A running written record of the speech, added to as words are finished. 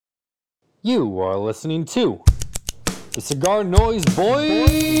You are listening to the Cigar Noise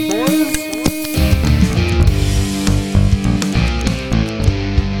Boys.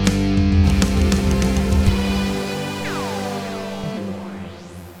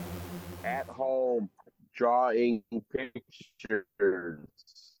 At home, drawing pictures,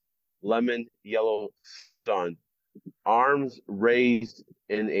 lemon yellow sun, arms raised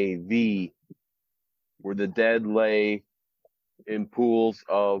in a V, where the dead lay in pools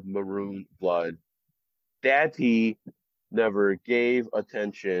of maroon blood. Daddy never gave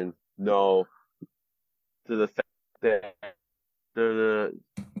attention, no, to the fact that the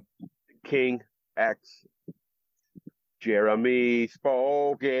King X Jeremy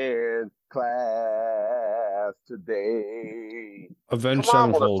spoke in class today. Avenged Come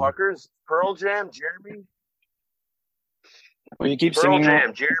on, Sevenfold. motherfuckers. Pearl Jam, Jeremy. Well, you keep Pearl singing Jam,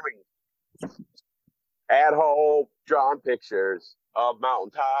 that. Jeremy. At home, drawing pictures of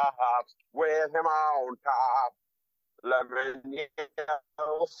mountaintops with him on top. Lemon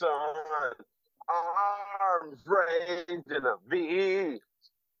yellow sun, arms raised in a V.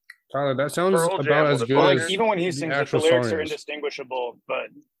 Tyler, that sounds Pearl about Jam, as motherfucker. good Well, as like even when he the sings it, the actual lyrics song are is. indistinguishable. But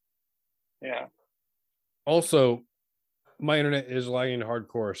yeah, Also, my internet is lagging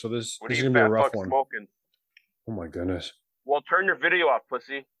hardcore, so this What are is you gonna be a fat rough fuck one. smoking? Oh my goodness, Well, turn your video off,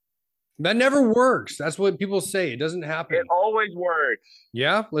 pussy. that never works. That's what people say. It doesn't happen. It always works.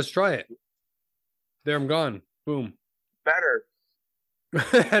 Yeah, let's try it. There, I'm gone. Boom. Better. Did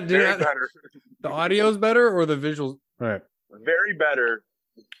Very that- better. the audio's better or the visuals? All right. Very better.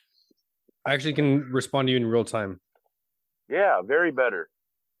 I actually can respond to you in real time. Yeah, very better.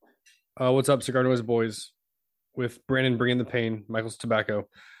 What's up, Cigar Noise Boys? With Brandon bringing the pain, Michael's tobacco.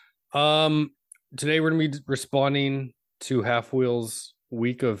 Today we're gonna be responding to Half Wheel's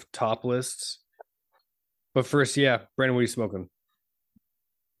week of top lists. But first, yeah, Brandon, what are you smoking?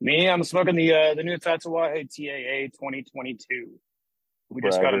 me, I'm smoking the new Tatsuwahe TAA 2022. We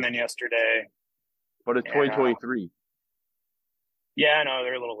just got them in yesterday. But it's Yeah. 2023. Yeah, I know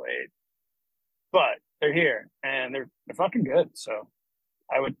they're a little late, but they're here and they're fucking good. So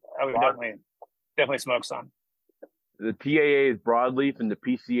I would definitely smoke some. The TAA is broadleaf and the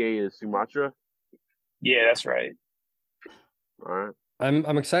PCA is Sumatra. Yeah, that's right. All right.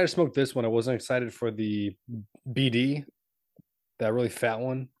 I'm excited to smoke this one. I wasn't excited for the BD, that really fat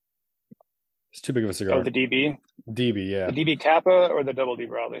one. It's too big of a cigar. Oh, the DB, DB, yeah. the DB Kappa or the double D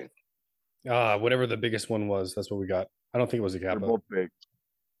broadleaf. Whatever the biggest one was, that's what we got. I don't think it was a They're Kappa. both big.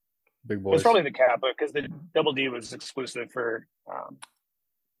 Big boys. It's probably the Kappa because the double D was exclusive for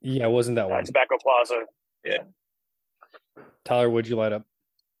Yeah, it wasn't that one. Tobacco Plaza. Yeah. Tyler, would you light up?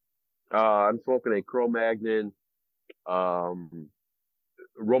 I'm smoking a Cro-Magnon,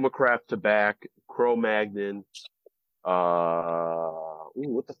 Romacraft Tobacco, Cro-Magnon.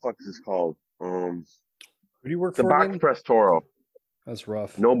 What the fuck is this called? Who do you work The for Box again? Press Toro. That's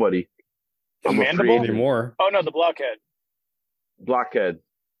rough. Nobody. I'm a free Mandible? agent. Anymore. Oh no, the Blockhead. Blockhead.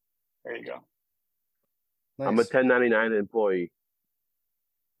 There you go. Nice. I'm a 1099 employee.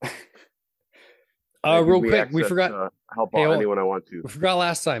 Real Give me quick, we access forgot. to help Hey, out hold- anyone I want to. We forgot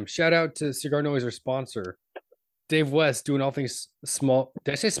last time. Shout out to Cigar Noise, our sponsor, Dave West, doing all things small.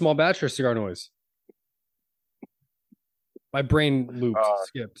 Did I say small batch or Cigar Noise? My brain looped,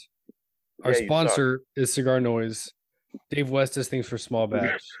 skipped. Our yeah, you sponsor is Cigar Noise. Dave West does things for small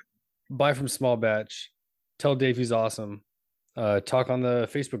batch. Buy from small batch. Tell Dave he's awesome. Talk on the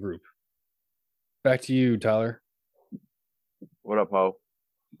Facebook group. Back to you, Tyler. What up, Ho?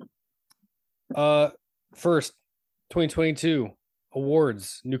 First, 2022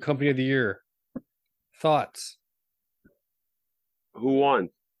 awards, new company of the year. Thoughts? Who won?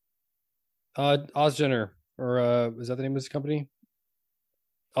 Ozgener, or is that the name of this company?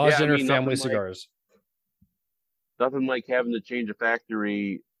 Yeah, I Ozgener mean, Family nothing like- Cigars. Nothing like having to change a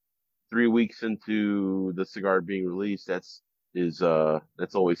factory 3 weeks into the cigar being released. That's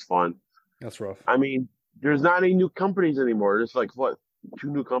always fun. That's rough. I mean, there's not any new companies anymore. There's like what,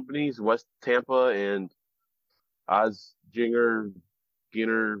 2 new companies, West Tampa and Ginner.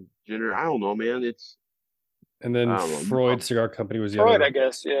 I don't know, man. It's And then I don't know. Freud Cigar Company was the Freud, other. I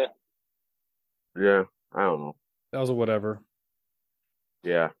guess. Yeah. yeah, I don't know. That was a whatever.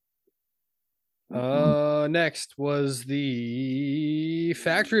 Yeah, Next was the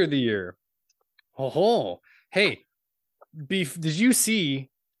Factory of the Year. Oh, hey, did you see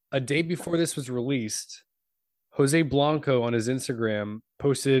a day before this was released? Jose Blanco on his Instagram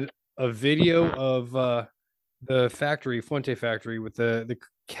posted a video of the factory, Fuente factory, with the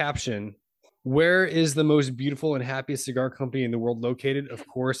caption, Where is the most beautiful and happiest cigar company in the world located? Of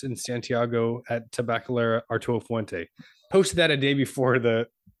course, in Santiago at Tabacalera Arturo Fuente. Posted that a day before the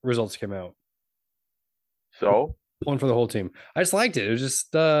results came out. So One for the whole team. I just liked it. It was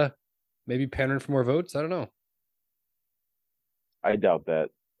just maybe pandering for more votes. I don't know. I doubt that.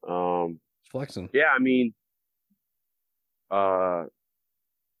 Flexing. Yeah, I mean,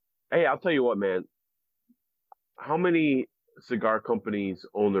 hey, I'll tell you what, man. How many cigar companies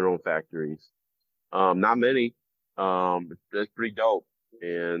own their own factories? Not many. That's pretty dope.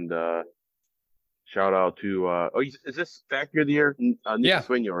 And shout out to is this Factory of the Year? Nick Yeah.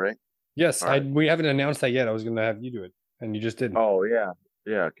 Sueño, right? Yes, All right. we haven't announced that yet. I was going to have you do it, and you just didn't. Oh yeah.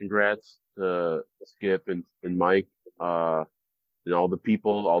 Congrats to Skip and Mike. And all the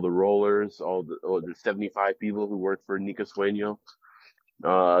people, all the rollers, there's 75 people who work for Nica Sueño.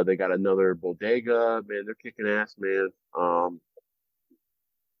 They got another bodega, man. They're kicking ass, man.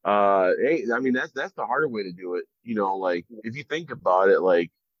 Hey, I mean that's the harder way to do it. You know, like if you think about it, like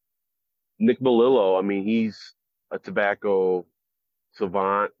Nick Melillo, I mean, he's a tobacco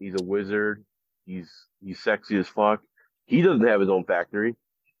savant. He's a wizard. He's sexy as fuck. He doesn't have his own factory.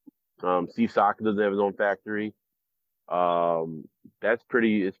 Steve Saka doesn't have his own factory. It's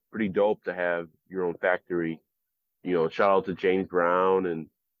pretty dope to have your own factory. You know, shout out to James Brown and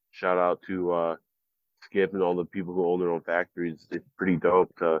shout out to Skip and all the people who own their own factories. It's pretty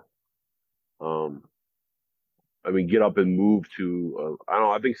dope to, get up and move to, I don't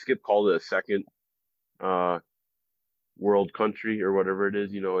know, I think Skip called it a second, world country or whatever it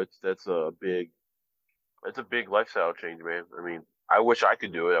is. You know, that's a big lifestyle change, man. I mean, I wish I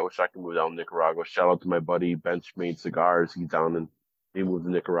could do it. I wish I could move down to Nicaragua. Shout out to my buddy Benchmade Cigars. He's down and he moved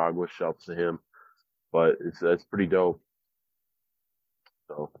to Nicaragua. Shout out to him. But that's pretty dope.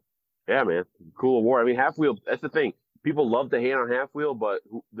 So, yeah, man, cool award. I mean, Half Wheel. That's the thing. People love to hate on Half Wheel, but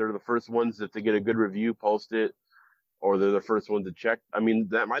they're the first ones if they get a good review, post it, or they're the first ones to check. I mean,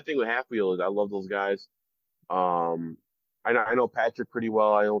 my thing with Half Wheel is I love those guys. I know Patrick pretty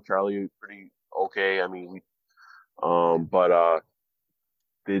well. I know Charlie pretty okay. I mean,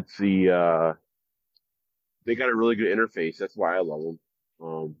 it's they got a really good interface. That's why I love them.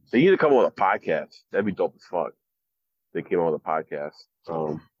 They need to come up with a podcast. That'd be dope as fuck. They came out with a podcast.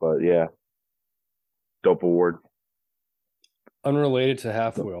 But yeah, dope award. Unrelated to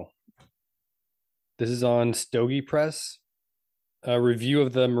Half Wheel. This is on Stogie Press. A review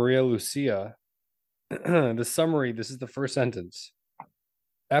of the Maria Lucia. The summary, this is the first sentence.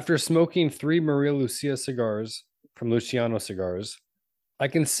 After smoking 3 Maria Lucia cigars from Luciano Cigars, I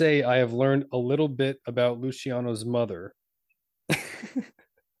can say I have learned a little bit about Luciano's mother.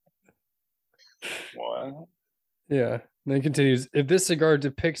 What? Yeah. Then it continues. If this cigar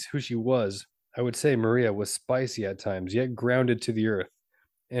depicts who she was, I would say Maria was spicy at times, yet grounded to the earth,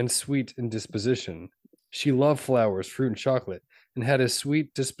 and sweet in disposition. She loved flowers, fruit, and chocolate, and had a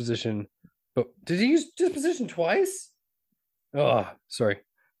sweet disposition. But did he use disposition twice? Oh, sorry.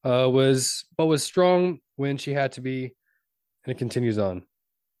 Was strong when she had to be, and it continues on.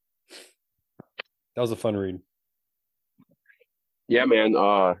 That was a fun read. Yeah, man.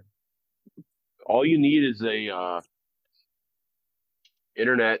 All you need is a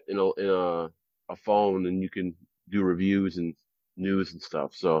internet and a phone, and you can do reviews and news and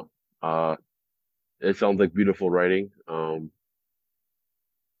stuff. So, it sounds like beautiful writing.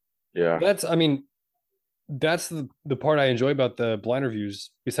 Yeah. That's the part I enjoy about the blind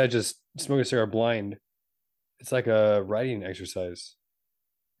reviews, besides just smoking a cigar blind. It's like a writing exercise.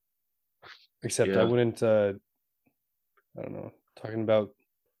 Except I wouldn't I don't know, talking about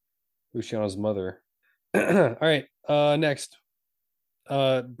Luciano's mother. All right, next.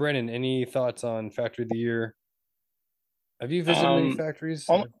 Brennan, any thoughts on Factory of the Year? Have you visited many factories?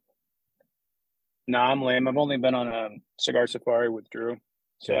 No, I'm lame. I've only been on a cigar safari with Drew.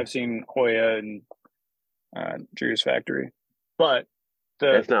 So I've seen Hoya and Drew's factory. But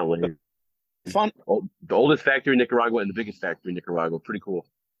that's not lame. Fun. The oldest factory in Nicaragua and the biggest factory in Nicaragua. Pretty cool.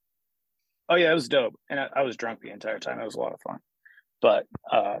 Oh yeah, it was dope. And I was drunk the entire time. It was a lot of fun. But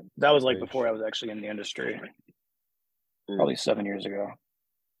that was like before I was actually in the industry. Probably 7 years ago.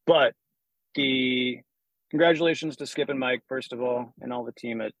 But congratulations to Skip and Mike, first of all, and all the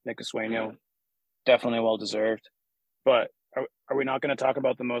team at Nica Sueño. Definitely well deserved. But are we not going to talk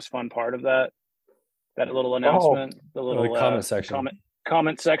about the most fun part of that little announcement? The little comment section.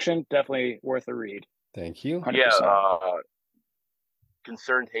 Comment section, definitely worth a read. Thank you. 100%. Yeah,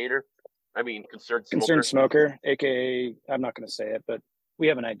 concerned smoker, aka I'm not going to say it, but we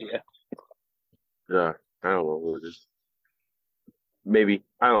have an idea. Yeah, I don't know what it is. Maybe,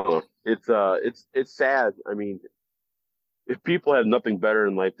 I don't know. It's sad. I mean, if people have nothing better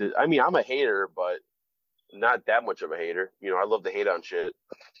in life, I mean, I'm a hater, but not that much of a hater. You know, I love to hate on shit.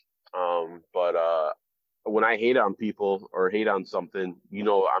 But when I hate on people or hate on something, you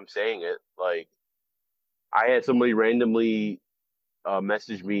know, I'm saying it. Like, I had somebody randomly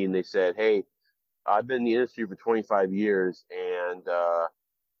message me and they said, "Hey, I've been in the industry for 25 years, and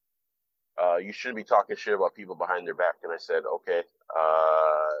you shouldn't be talking shit about people behind their back." And I said, "Okay,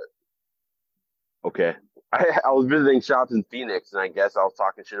 okay." I was visiting shops in Phoenix, and I guess I was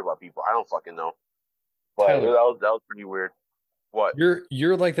talking shit about people. I don't fucking know, but Tyler, that was pretty weird. What?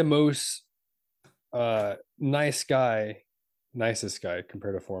 you're like the most nicest guy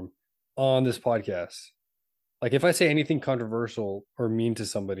compared to form on this podcast. Like if I say anything controversial or mean to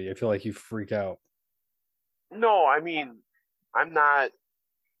somebody, I feel like you freak out. No, I mean, I'm not.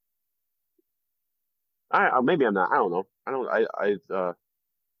 Maybe I'm not. I don't know. I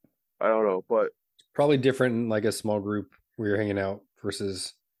don't know. But Probably different in like a small group where you're hanging out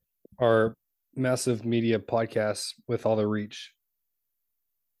versus our massive media podcasts with all the reach.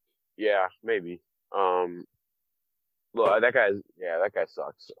 yeah, maybe. Um, Look, that guy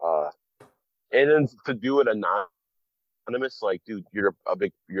sucks. And then to do it anonymous, like, dude, you're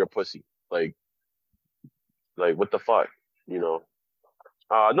a pussy. Like, what the fuck, you know?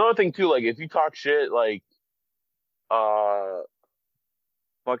 Another thing too, like, if you talk shit, like, uh,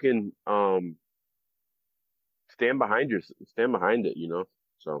 fucking, stand behind it, you know?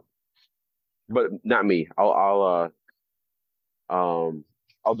 So, but not me. I'll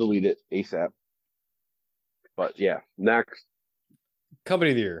delete it ASAP. But yeah, next.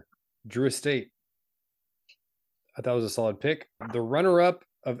 Company of the year, Drew Estate. I thought it was a solid pick. The runner-up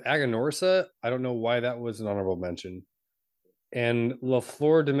of Aganorsa, I don't know why that was an honorable mention. And La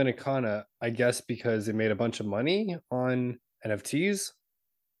Flor Dominicana, I guess because they made a bunch of money on NFTs.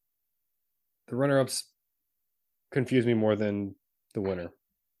 The runner-ups confuse me more than the winner.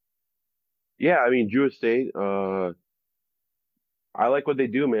 Yeah, I mean, Drew Estate, I like what they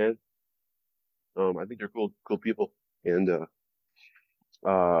do, man. I think they're cool people. And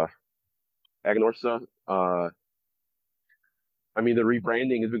uh Agnorsa, I mean, the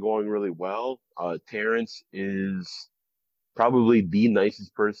rebranding has been going really well. Terrence is probably the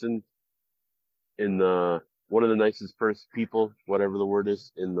nicest person in the one of the nicest people, whatever the word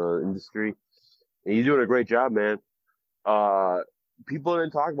is, in the industry. And he's doing a great job, man. Uh, People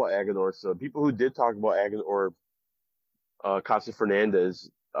didn't talk about Aganorsa. People who did talk about Agan or Casa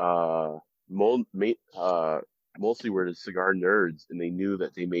Fernandez, mostly were the cigar nerds, and they knew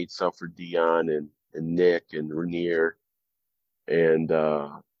that they made stuff for Dion and Nick and Rainier and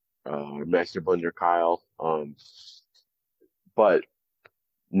Master Blender Kyle. But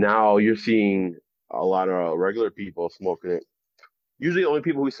now you're seeing a lot of regular people smoking it. Usually, the only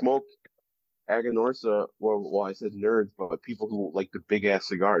people who smoke Aganorsa, well, I said nerds, but people who like the big ass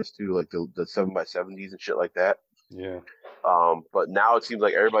cigars too, like the 7x70s and shit like that. Yeah. But now it seems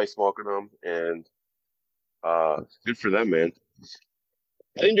like everybody's smoking them, and good for them, man.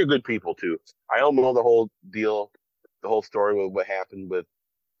 I think they're good people too. I don't know the whole deal, the whole story with what happened with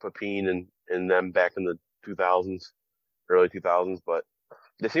Pepin and them back in the 2000s, early 2000s, but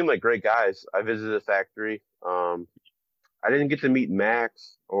they seem like great guys. I visited the factory. I didn't get to meet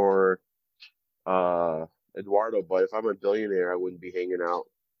Max or Eduardo, but if I'm a billionaire, I wouldn't be hanging out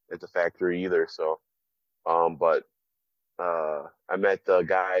at the factory either. So, but I met the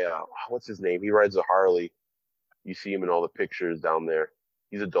guy. What's his name? He rides a Harley. You see him in all the pictures down there.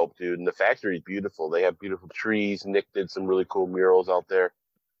 He's a dope dude, and the factory is beautiful. They have beautiful trees. Nick did some really cool murals out there.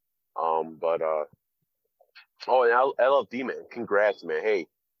 But oh, and LFD, man, congrats, man. Hey,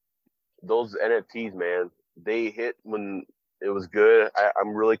 those NFTs, man, they hit when it was good.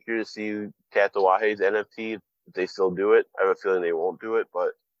 I'm really curious to see Tatuaje's NFT if they still do it. I have a feeling they won't do it,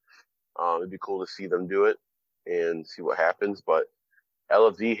 but it'd be cool to see them do it and see what happens. But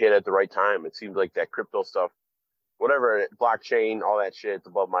LFD hit at the right time. It seems like that crypto stuff, whatever, blockchain, all that shit, it's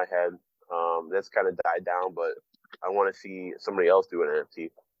above my head. That's kind of died down, but I want to see somebody else do an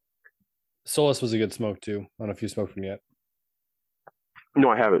NFT. Solus was a good smoke too. I don't know if you smoked from yet. No,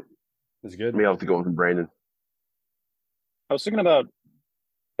 I haven't. It's good. Maybe I'll have to go from Brandon. I was thinking about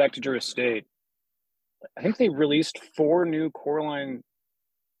back to Drew Estate. I think they released 4 new core line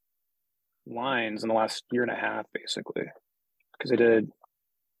lines in the last year and a half, basically, because they did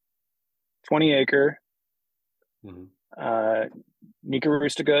 20 acre, Nika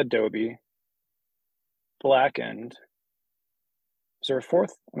Rustica Adobe, Blackened. Is there a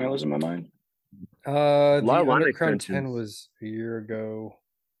fourth? Am I losing my mind? The Undercrown 10 was a year ago.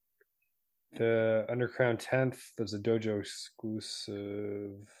 The Undercrown 10th, there's a dojo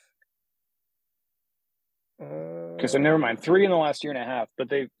exclusive. because never mind, 3 in the last year and a half. But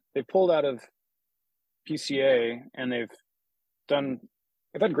they pulled out of PCA and they've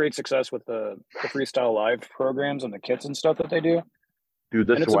had great success with the Freestyle Live programs and the kits and stuff that they do. Dude,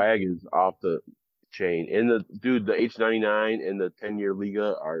 the swag is off the chain. And the H99 and the 10-year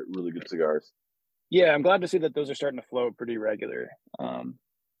Liga are really good cigars. Yeah, I'm glad to see that those are starting to flow pretty regular.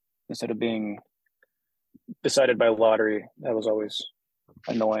 Instead of being decided by lottery. That was always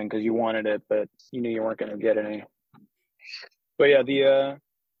annoying because you wanted it, but you knew you weren't going to get any. But yeah,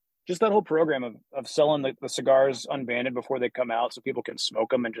 just that whole program of selling the cigars unbanded before they come out so people can smoke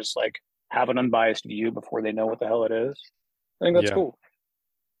them and just like have an unbiased view before they know what the hell it is. I think that's cool.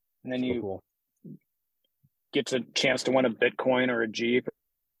 And then you get a chance to win a Bitcoin or a Jeep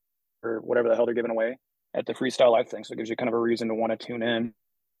or whatever the hell they're giving away at the Freestyle Live thing. So it gives you kind of a reason to want to tune in.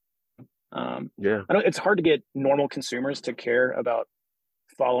 Yeah, I know it's hard to get normal consumers to care about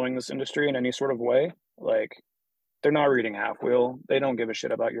following this industry in any sort of way. Like, they're not reading Half Wheel. They don't give a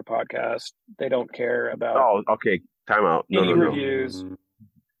shit about your podcast. They don't care about. Oh, okay. Time out. No. Reviews.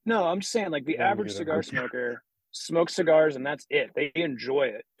 No, I'm just saying, like, the average cigar smoker smokes cigars and that's it. They enjoy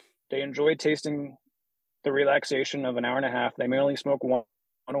it. They enjoy tasting the relaxation of an hour and a half. They may only smoke one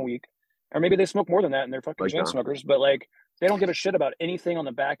a week, or maybe they smoke more than that and they're fucking chain smokers. But like, they don't give a shit about anything on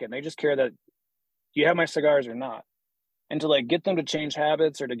the back end. They just care that you have my cigars or not. And to like get them to change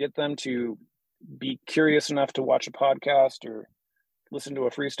habits or to get them to be curious enough to watch a podcast or listen to a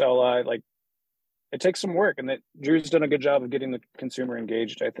Freestyle Live, like, it takes some work, and that Drew's done a good job of getting the consumer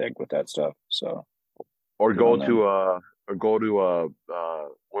engaged, I think, with that stuff. So, or go to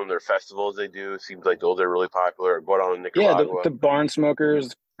one of their festivals they do. It seems like those are really popular. Or go down to Nicaragua. Yeah, the barn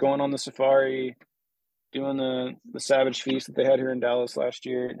smokers going on the safari, doing the Savage Feast that they had here in Dallas last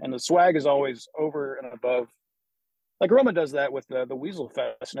year, and the swag is always over and above. Like Roma does that with the Weasel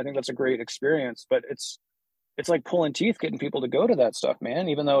Fest, and I think that's a great experience. But it's like pulling teeth getting people to go to that stuff, man.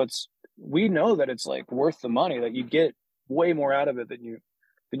 Even though we know that it's like worth the money, that you get way more out of it than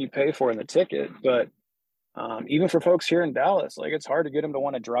you pay for in the ticket. But even for folks here in Dallas, like, it's hard to get them to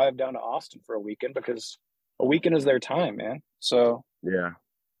want to drive down to Austin for a weekend because a weekend is their time, man. So yeah,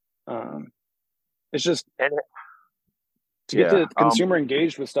 it's just to get the consumer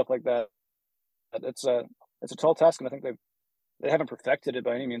engaged with stuff like that. It's a tall task, and I think they haven't perfected it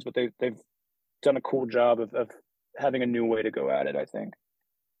by any means, but they've done a cool job of having a new way to go at it, I think.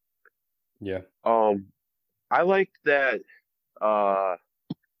 Yeah. I like that. Well,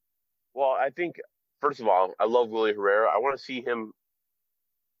 I think, first of all, I love Willie Herrera. I want to see him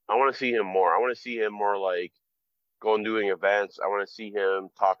more. I want to see him more like going doing events. I want to see him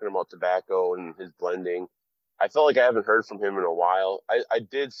talking about tobacco and his blending. I felt like I haven't heard from him in a while. I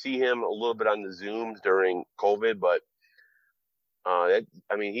did see him a little bit on the Zooms during COVID, but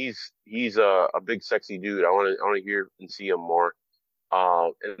he's a big sexy dude. I want to hear and see him more.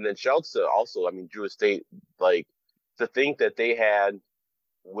 And then shouts to also, Drew Estate, like, to think that they had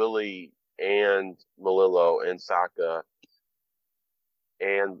Willie and Melillo and Saka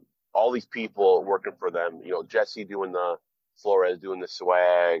and all these people working for them. You know, Jesse doing the Flores doing the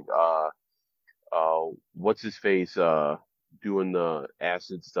swag. What's his face doing the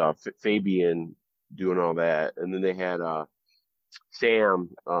acid stuff. Fabian doing all that, and then they had Sam,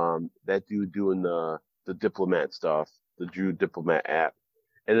 that dude doing the Diplomat stuff, the Drew Diplomat app,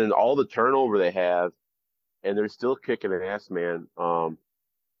 and then all the turnover they have, and they're still kicking ass, man. And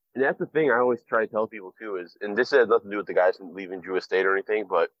that's the thing I always try to tell people too is, and this has nothing to do with the guys leaving Drew Estate or anything,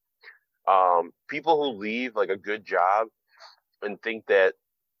 but people who leave like a good job and think that,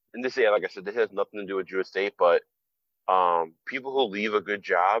 and this, like I said, this has nothing to do with Drew Estate, but people who leave a good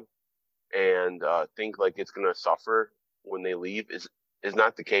job and think like it's gonna suffer when they leave is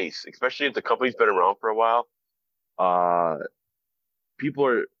not the case. Especially if the company's been around for a while,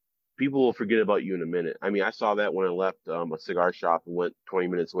 people will forget about you in a minute. I mean, I saw that when I left a cigar shop and went 20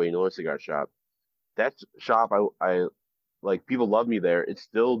 minutes away to another cigar shop. That shop, I like, people love me there. It's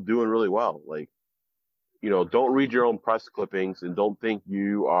still doing really well. Like, you know, don't read your own press clippings and don't think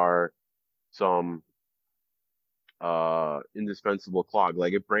you are some indispensable clog.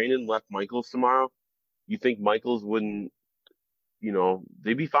 Like, if Brandon left Michaels tomorrow, you think Michaels wouldn't, you know,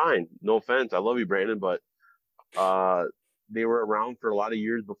 they'd be fine. No offense. I love you, Brandon, but they were around for a lot of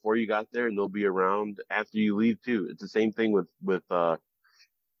years before you got there, and they'll be around after you leave too. It's the same thing with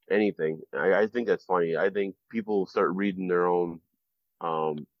anything. I think that's funny. I think people start reading their own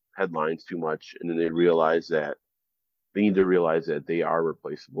headlines too much, and then they need to realize that they are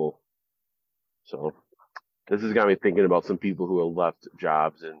replaceable. So this has got me thinking about some people who have left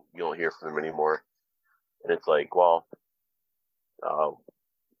jobs and you don't hear from them anymore. And it's like, well,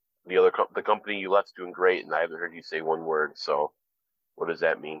 the company you left's doing great, and I haven't heard you say one word. So, what does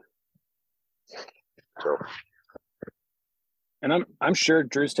that mean? So, And I'm sure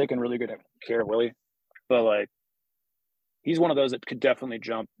Drew's taking really good care of Willie, but like he's one of those that could definitely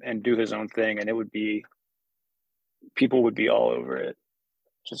jump and do his own thing, and people would be all over it.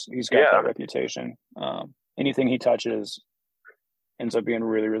 Just he's got that reputation. Anything he touches ends up being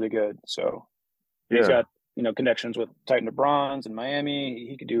really, really good. So he's got connections with Titan de Bronze in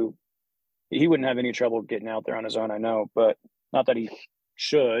Miami. He wouldn't have any trouble getting out there on his own, I know, but not that he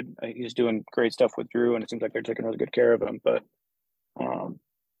should. He's doing great stuff with Drew, and it seems like they're taking really good care of him. But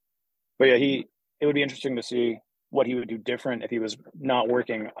yeah, it would be interesting to see what he would do different if he was not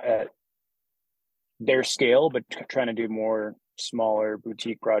working at their scale, but trying to do more smaller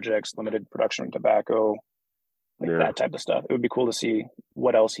boutique projects, limited production tobacco, that type of stuff. It would be cool to see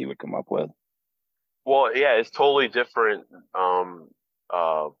what else he would come up with. Well, yeah, it's totally different.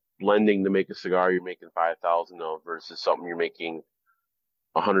 Blending to make a cigar you're making 5,000 of versus something you're making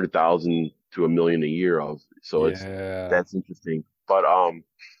 100,000 to $1 million a year of. So that's interesting. But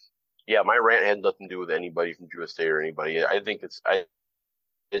yeah, my rant had nothing to do with anybody from Drew Estate or anybody. I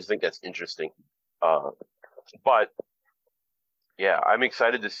just think that's interesting. But yeah, I'm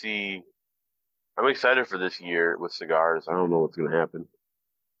excited for this year with cigars. I don't know what's going to happen,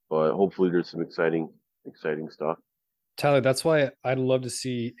 but hopefully there's some exciting stuff. Tyler, that's why I'd love to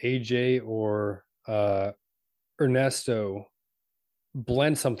see AJ or Ernesto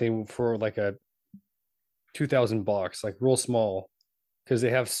blend something for like a 2,000 box, like real small, because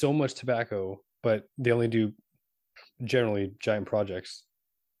they have so much tobacco, but they only do generally giant projects.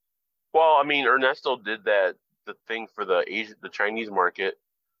 Well, I mean, Ernesto did the thing for the Chinese market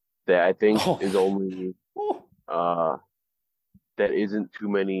that I think is only that isn't too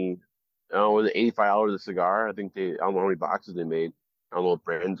many. I don't know, was it $85 a cigar? I don't know how many boxes they made. I don't know what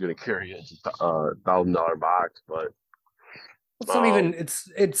brand's gonna carry it. It's a $1,000 box, but it's not even.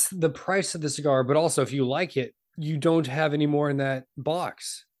 It's the price of the cigar, but also if you like it, you don't have any more in that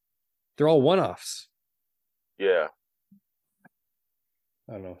box. They're all one-offs. Yeah.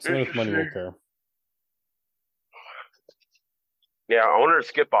 I don't know. Someone with money won't care. Yeah, I wonder if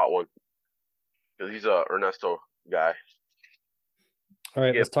Skip bought one because he's a Ernesto guy. All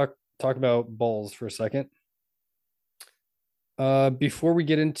right, let's talk about balls for a second. Before we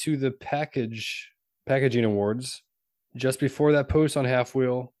get into the packaging awards, just before that post on Half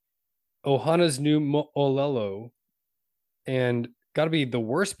Wheel, Ohana's new Olelo, and got to be the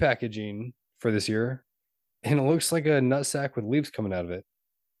worst packaging for this year, and it looks like a nut sack with leaves coming out of it.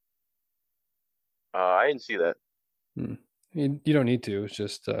 I didn't see that. You don't need to. It's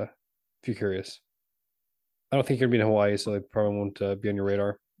just if you're curious. I don't think you're gonna be in Hawaii, so they probably won't be on your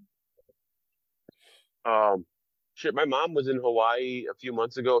radar. Shit, my mom was in Hawaii a few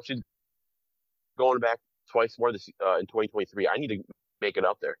months ago. She's going back twice more this in 2023. I need to make it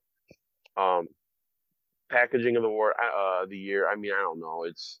up there. Packaging of the year. I mean, I don't know.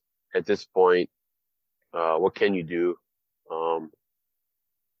 It's at this point, what can you do?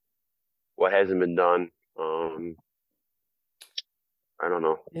 What hasn't been done? I don't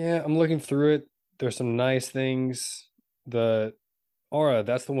know. Yeah, I'm looking through it. There's some nice things. The Aura,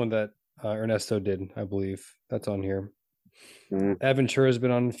 that's the one that Ernesto did, I believe. That's on here. Mm-hmm. Aventura's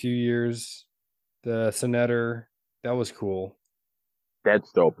been on a few years. The Sonetter, that was cool.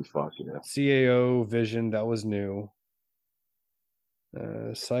 That's dope as fuck, yeah. CAO Vision, that was new.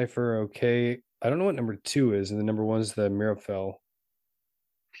 Cypher, okay. I don't know what number 2 is, and the number 1's the Mirafell.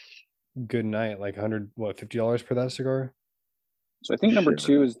 Good night, like $50 per that cigar? So I think number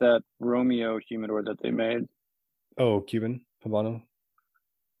 2 is that Romeo humidor that they made. Oh, Cuban Habano?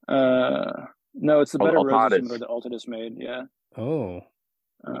 No, it's the Better Roses humidor that Altadis made, yeah. Oh.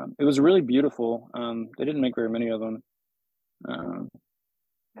 It was really beautiful. They didn't make very many of them.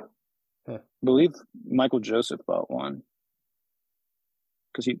 I believe Michael Joseph bought one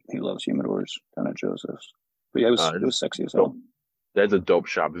because he loves humidors, kind of Joseph's. But yeah, it was sexy as hell. That's a dope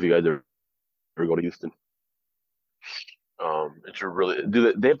shop if you guys ever go to Houston. It's really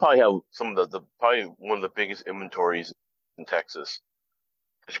they probably have some of the probably one of the biggest inventories in Texas.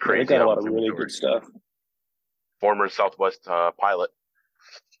 It's crazy. Yeah, they got a lot of really good stuff. Former Southwest pilot.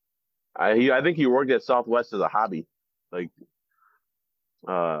 I think he worked at Southwest as a hobby. Like,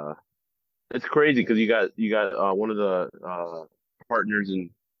 it's crazy because you got one of the partners in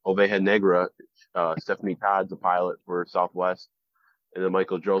Oveja Negra, Stephanie Todd's a pilot for Southwest, and then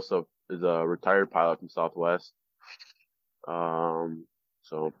Michael Joseph is a retired pilot from Southwest.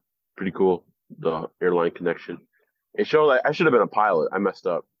 So pretty cool, the airline connection. It showed like I should have been a pilot. I messed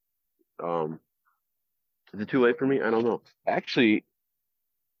up. Is it too late for me? I don't know. Actually,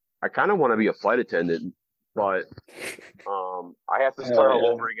 I kind of want to be a flight attendant, but I have to start all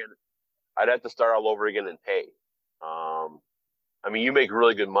over again. I'd have to start all over again and pay. I mean, you make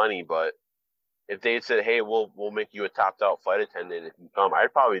really good money, but if they had said, "Hey, we'll make you a topped out flight attendant if you come,"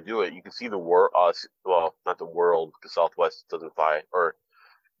 I'd probably do it. You can see the world. Well, not the world, because Southwest doesn't fly, or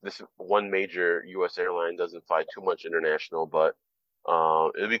this one major U.S. airline doesn't fly too much international. But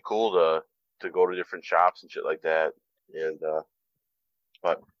it'd be cool to go to different shops and shit like that. And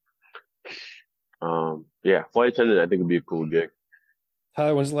but yeah, flight attendant I think would be a cool gig.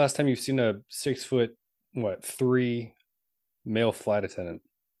 Tyler, when's the last time you've seen a 6'3" male flight attendant?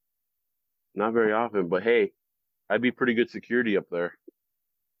 Not very often, but hey, I'd be pretty good security up there.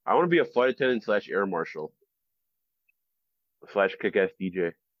 I want to be a flight attendant / air marshal / kick-ass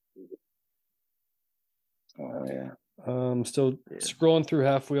DJ. Oh yeah. Still scrolling through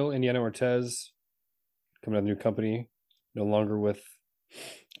Half Wheel. Indiana Ortez coming out of a new company, no longer with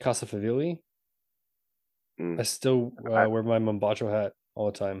Casa Favili. I still wear my Mombacho hat all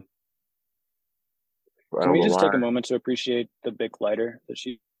the time. Can we just take a moment to appreciate the big lighter that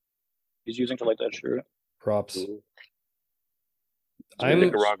she's using to light that shirt? Props. I'm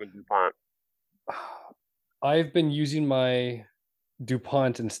Nicaraguan DuPont. I've been using my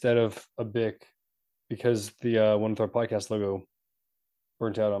DuPont instead of a Bic because the one with our podcast logo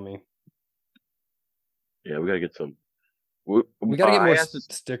burnt out on me. Yeah, we gotta get some. We gotta get more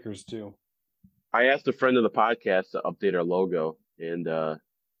stickers too. I asked a friend of the podcast to update our logo, and I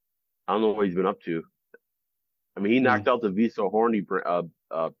don't know what he's been up to. I mean, he knocked out the Visa Horny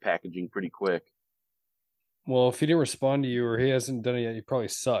packaging pretty quick. Well, if he didn't respond to you or he hasn't done it yet, he probably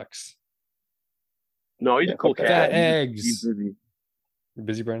sucks. No, he's a cool cat. Fat eggs. He's busy. You're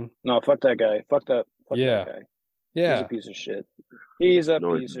busy, Brandon? No, fuck that guy. Fuck that guy. Yeah. He's a piece of shit. He's a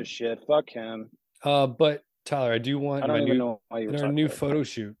piece of shit. Fuck him. But Tyler, I do want my new photo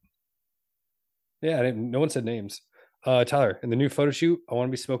shoot. Yeah, no one said names. Tyler, in the new photo shoot, I want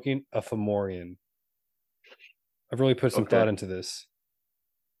to be smoking a Fomorian. I've really put some thought into this.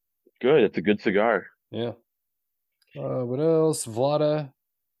 Good. It's a good cigar. Yeah. What else? Vlada,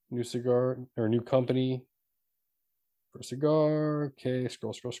 new cigar or new company for cigar. Okay,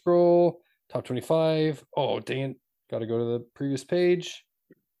 scroll. Top 25. Oh, dang it. Got to go to the previous page.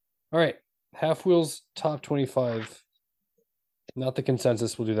 All right. Half Wheels top 25. Not the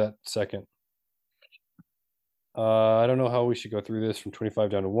consensus. We'll do that second. I don't know how we should go through this from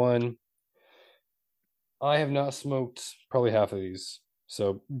 25 down to 1. I have not smoked probably half of these.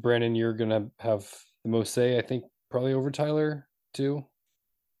 So, Brandon, you're going to have the most say, I think, probably over Tyler, too.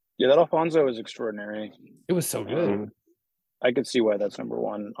 Yeah, that Alfonso is extraordinary. It was so good. I could see why that's number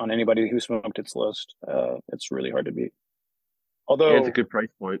 1 on anybody who smoked its list. It's really hard to beat. Although, it's a good price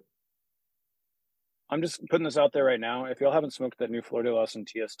point. I'm just putting this out there right now. If y'all haven't smoked that new Flor de Los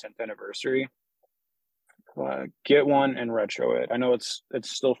Antillas 10th anniversary, get one and retro it. I know it's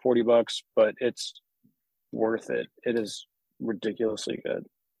still $40, but it's worth it. It is ridiculously good.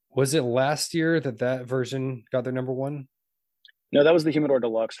 Was it last year that version got their number 1? No, that was the Humidor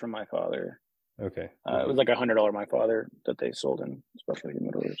Deluxe from my father. Okay. It was like $100 my father that they sold in special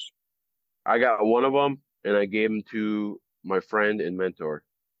humidors. I got one of them and I gave them to my friend and mentor.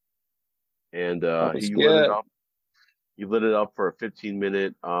 And he lit it up for a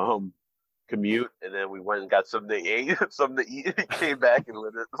 15-minute commute, and then we went and got something to eat. He came back and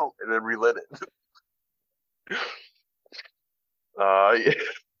lit it, and then relit it. Yeah.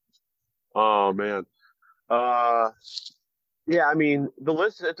 Oh man. Yeah. I mean, the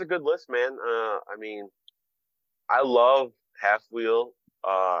list. It's a good list, man. I mean, I love Half Wheel.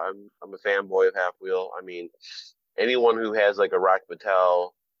 I'm a fanboy of Half Wheel. I mean, anyone who has like a Rock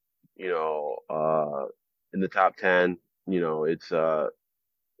Patel, in the top 10, it's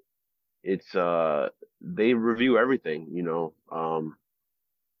they review everything,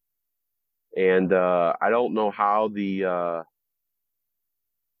 and I don't know how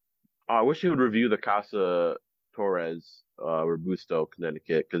I wish they would review the Casa Torres Robusto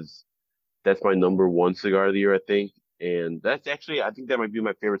Connecticut, because that's my number 1 cigar of the year, I think. And that's actually, I think that might be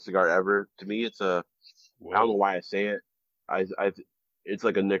my favorite cigar ever. To me, it's I don't know why I say it. It's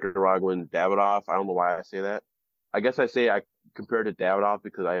like a Nicaraguan Davidoff. I don't know why I say that. I guess I say I compare it to Davidoff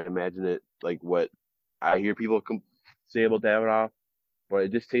because I imagine it like what I hear people say about Davidoff, but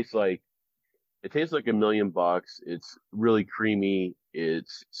it just tastes like $1 million. It's really creamy.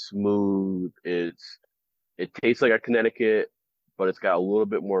 It's smooth. It tastes like a Connecticut, but it's got a little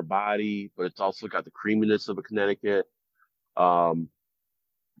bit more body, but it's also got the creaminess of a Connecticut. I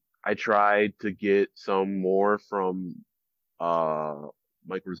tried to get some more from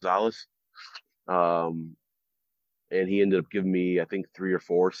Mike Rosales, and he ended up giving me, I think, 3 or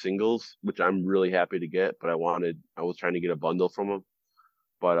 4 singles, which I'm really happy to get. But I was trying to get a bundle from him,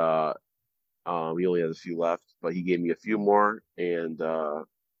 but he only has a few left. But he gave me a few more, and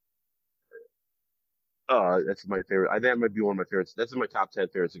that's my favorite. I think that might be one of my favorites. That's in my top 10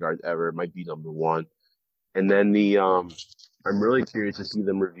 favorite cigars ever. It might be number one. And then I'm really curious to see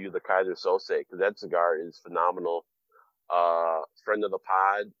them review the Kaiser Sose because that cigar is phenomenal. Friend of the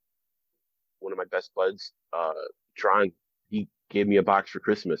pod, one of my best buds, Tron, he gave me a box for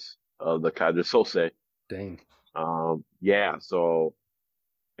Christmas of the Kaiser Sose. Dang. Yeah. So,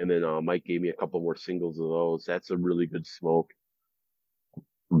 and then Mike gave me a couple more singles of those. That's a really good smoke.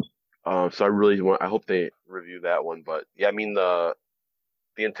 So I hope they review that one. But yeah, I mean the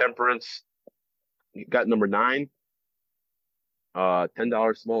Intemperance got number 9.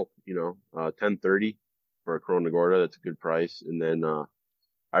 $10 smoke, $10.30 for a Corona Gorda. That's a good price. And then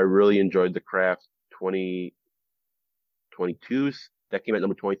I really enjoyed the Craft 2022s that came at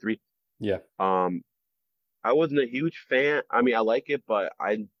number 23. Yeah. I wasn't a huge fan. I mean, I like it, but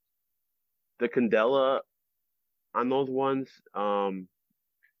the Candela on those ones,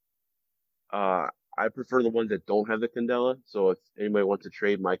 I prefer the ones that don't have the Candela. So if anybody wants to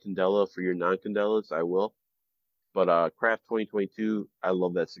trade my Candela for your non-Candelas, I will. But Craft 2022, I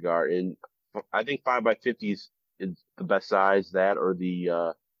love that cigar, and I think 5x50s is the best size. That or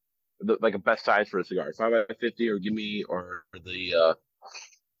the like a best size for a cigar, 5x50, or give me or the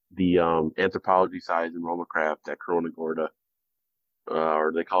Anthropology size in Roma Craft, that Corona Gorda,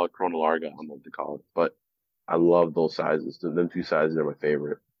 or they call it Corona Larga. I don't know what they call it, but I love those sizes. Them 2 sizes are my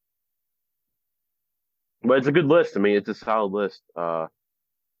favorite. But it's a good list. I mean, it's a solid list.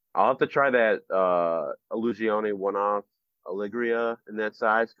 I'll have to try that Illusione one-off Allegria in that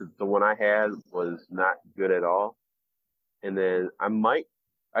size because the one I had was not good at all. And then I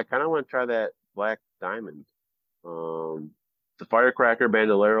kind of want to try that Black Diamond. The Firecracker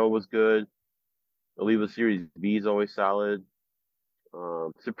Bandolero was good. Oliva Series B is always solid.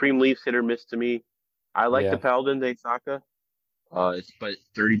 Supreme Leaf's hit or miss to me. I like the Paladin de Saka. But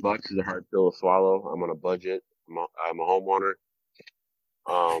 $30 is a hard pill to swallow. I'm on a budget. I'm a homeowner.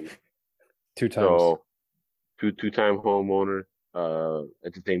 2 times. So, two-time homeowner.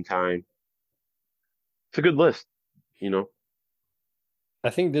 At the same time, it's a good list. I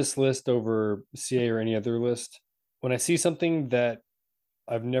think this list over CA or any other list, when I see something that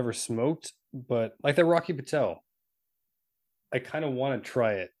I've never smoked, but like the Rocky Patel, I kind of want to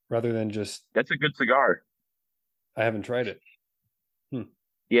try it rather than just. That's a good cigar. I haven't tried it.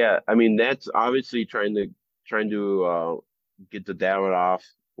 Yeah, I mean that's obviously trying to get the Davidoff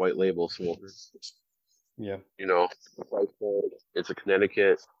white label smoker. Yeah. It's a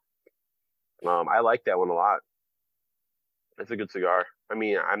Connecticut. I like that one a lot. It's a good cigar. I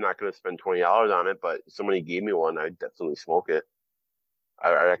mean, I'm not going to spend $20 on it, but if somebody gave me one, I'd definitely smoke it.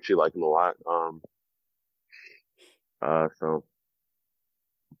 I actually like them a lot. So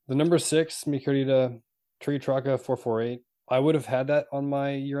the number 6, Mi Querida Tree Traca 448. I would have had that on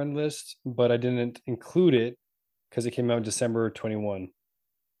my year-end list, but I didn't include it because it came out in December 21.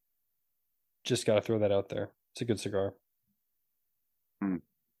 Just got to throw that out there. It's a good cigar.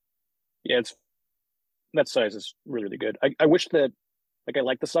 Yeah, that size is really, really good. I wish that, I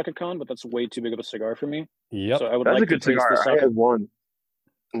like the Sakakon, but that's way too big of a cigar for me. Yep. So I would that's like a good to taste cigar. the I had one.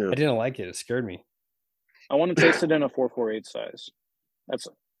 Yeah. I didn't like it. It scared me. I want to taste it in a 448 size.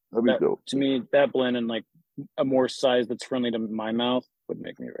 To me, that blend in like a more size that's friendly to my mouth would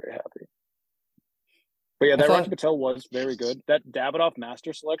make me very happy. But yeah, that Rocky Patel was very good. That Davidoff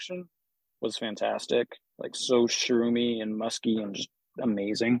Master Selection was fantastic. Like so shroomy and musky and just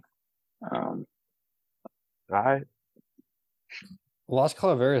amazing. Las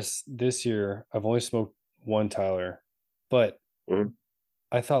Calaveras this year, I've only smoked one Tyler, but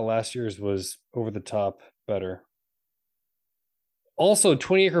I thought last year's was over the top better. Also,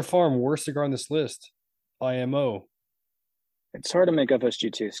 20 Acre Farm, worst cigar on this list. IMO. It's hard to make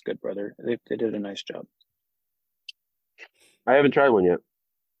FSG taste good, brother. They did a nice job. I haven't tried one yet.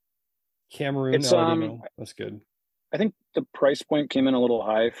 Cameroon, Aladino. That's good. I think the price point came in a little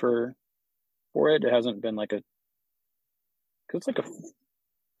high for it. It hasn't been like it's like a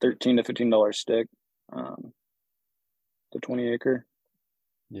 $13 to $15 stick. The 20 Acre.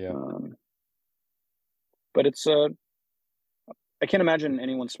 Yeah. But it's I can't imagine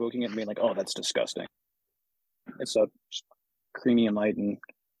anyone smoking it and being like, "Oh, that's disgusting." It's a creamy and light and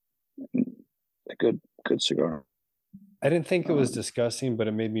a good cigar. I didn't think it was disgusting, but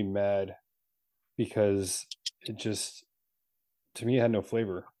it made me mad because it just, to me, it had no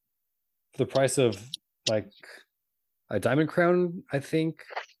flavor. For the price of like a Diamond Crown, I think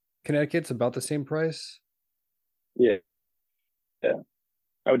Connecticut's about the same price. Yeah, yeah.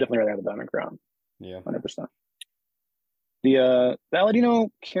 I would definitely rather have the Diamond Crown, Yeah. 100%. The Aladino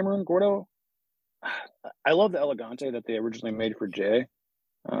Cameron Gordo, I love the Elegante that they originally made for Jay,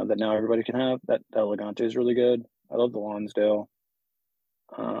 that now everybody can have. That Elegante is really good. I love the Lonsdale.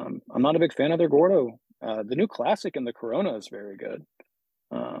 I'm not a big fan of their Gordo. The new Classic and the Corona is very good.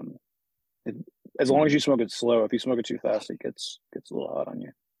 Um, it, as long as you smoke it slow. If you smoke it too fast, it gets a little hot on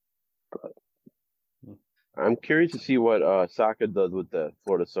you. But I'm curious to see what Saka does with the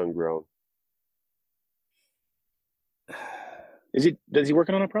Florida Sun Grown. does he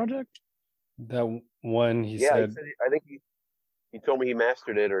working on a project? That one he Yeah, said. I think he told me he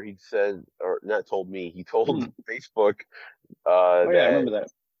mastered it, or he said, or not told me, he told Facebook Oh yeah, I that, remember that.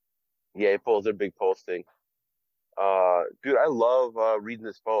 yeah, he posted a big posting. Dude, I love reading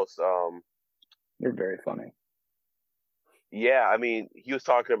this post. They're very funny. Yeah, I mean, he was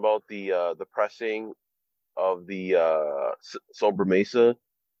talking about the pressing of the Sober Mesa,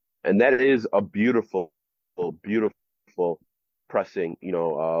 and that is a beautiful, beautiful pressing. I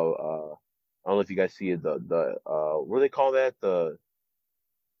don't know if you guys see it, the what do they call that? The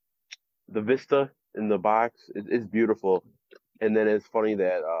Vista in the box. It's beautiful. And then it's funny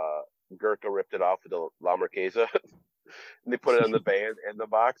that Gurkha ripped it off with the La Marquesa. And they put it on the band and the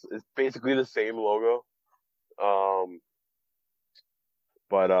box. It's basically the same logo.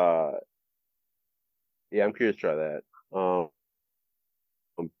 But yeah, I'm curious to try that.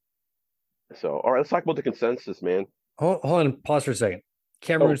 So all right, let's talk about the consensus, man. Hold on, pause for a second.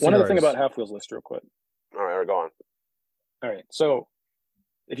 Cameron one other thing Cigars. about Half Wheels list, real quick. All right, we're going. All right, so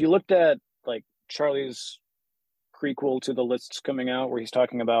if you looked at like Charlie's prequel to the lists coming out, where he's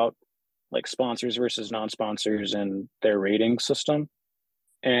talking about like sponsors versus non-sponsors and their rating system,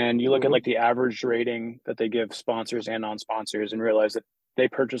 and you look at like the average rating that they give sponsors and non-sponsors, and realize that they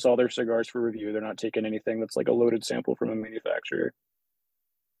purchase all their cigars for review. They're not taking anything that's like a loaded sample from a manufacturer.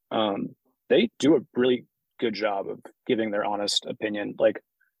 They do a really good job of giving their honest opinion. Like,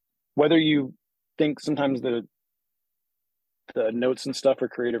 whether you think sometimes the notes and stuff are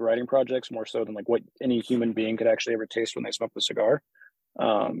creative writing projects more so than like what any human being could actually ever taste when they smoke the cigar,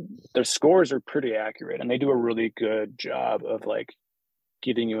 their scores are pretty accurate, and they do a really good job of like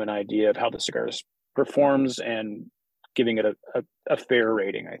giving you an idea of how the cigar performs and giving it a fair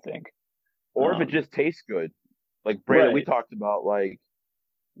rating, I think. Or if it just tastes good. Like Brandon, Right. we talked about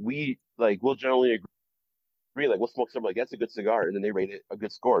we'll generally agree, like we'll smoke something like that's a good cigar, and then they rate it a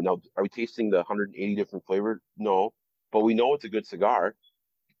good score. Now, are we tasting the 180 different flavors? No, but we know it's a good cigar.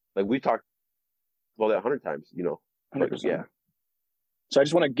 Like we talked about that 100 times, 100%. Yeah. So I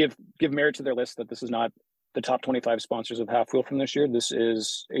just want to give merit to their list that this is not the top 25 sponsors of Half Wheel from this year. This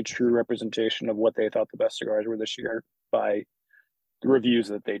is a true representation of what they thought the best cigars were this year by the reviews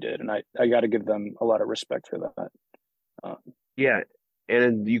that they did. And I got to give them a lot of respect for that. Yeah.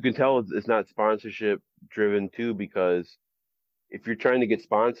 And you can tell it's not sponsorship driven too, because if you're trying to get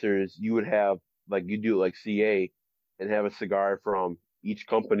sponsors, you would have like you do like CA and have a cigar from each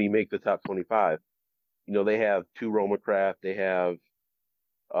company make the top 25. They have two Roma Craft, they have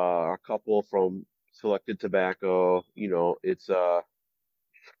a couple from Selected Tobacco. It's they're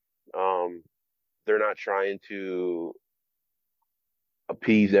not trying to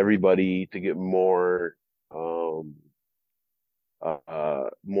appease everybody to get more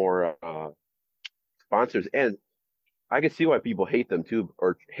sponsors. And I can see why people hate them too,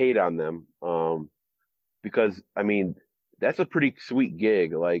 or hate on them, because I mean that's a pretty sweet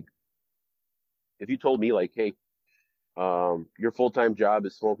gig. Like if you told me like, hey, your full-time job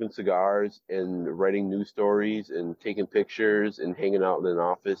is smoking cigars and writing news stories and taking pictures and hanging out in an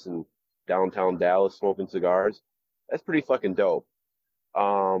office in downtown Dallas smoking cigars, that's pretty fucking dope.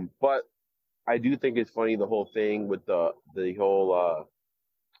 But I do think it's funny, the whole thing with the whole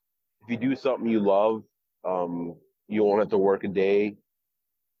if you do something you love, you won't have to work a day.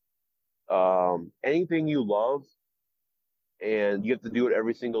 Anything you love and you have to do it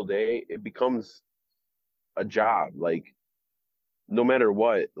every single day, it becomes a job. Like no matter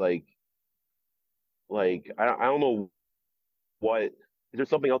what, I don't know what, is there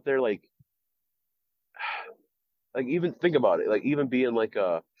something out there like even think about it, like even being like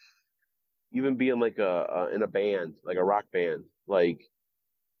a in a band, like a rock band, like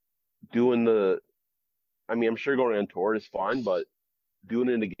doing I mean, I'm sure going on tour is fun, but doing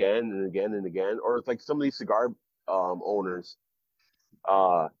it again and again and again, or it's like some of these cigar owners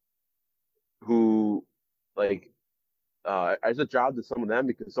who like as a job to some of them,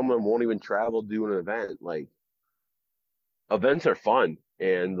 because some of them won't even travel to do an event. Like events are fun,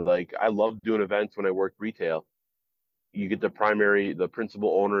 and like I love doing events when I work retail. You get the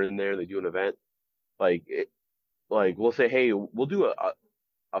principal owner in there, they do an event. Like like we'll say, hey, we'll do a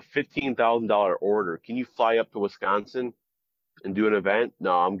 $15,000 order. Can you fly up to Wisconsin and do an event?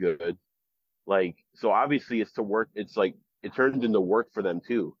 No, I'm good. Like, so obviously it's to work. It's like it turns into work for them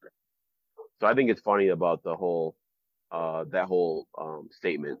too. So I think it's funny about the whole that whole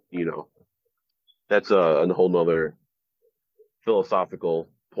statement. You know, that's a whole nother philosophical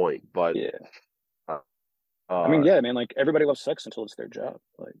point. But Yeah. uh, I mean, yeah, man, like everybody loves sex until it's their job.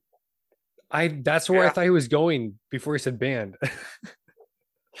 Like, that's where I thought he was going before he said banned.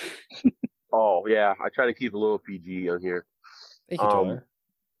 oh yeah, I try to keep a little PG on here. Thank you, Tyler.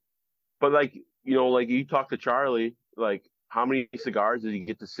 But like, you know, like you talk to Charlie, like how many cigars does he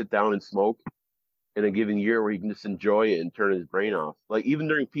get to sit down and smoke in a given year where he can just enjoy it and turn his brain off? Like even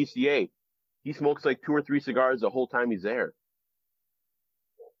during PCA, he smokes like 2 or 3 cigars the whole time he's there.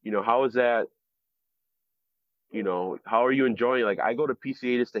 You know, how is that? You know, how are you enjoying? Like I go to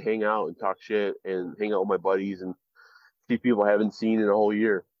PCA just to hang out and talk shit and hang out with my buddies and see people I haven't seen in a whole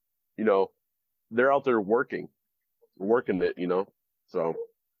year. You know, they're out there working it, you know. So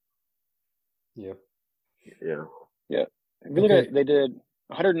yeah. Yeah. If you look at, they did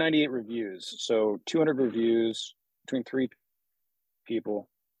 198 reviews, so 200 reviews between 3 people.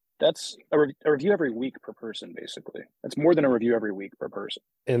 That's a review every week per person, basically. That's more than a review every week per person.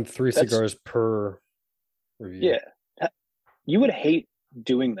 And 3 cigars per review. Yeah. You would hate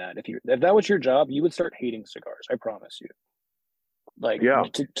doing that if that was your job. You would start hating cigars. I promise you. Like, yeah,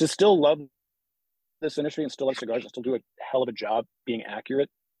 to still love this industry and still love cigars and still do a hell of a job being accurate.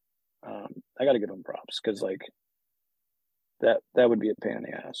 I got to give them props because like that would be a pain in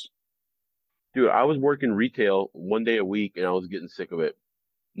the ass. dude, I was working retail 1 day a week and I was getting sick of it.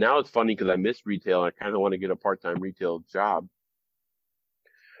 Now it's funny because I miss retail and I kind of want to get a part-time retail job.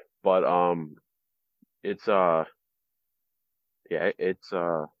 But it's yeah, it's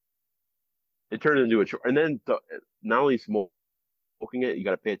it turned into a chore. And then not only smoking it, you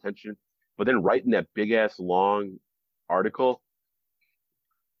got to pay attention, but then writing that big ass long article.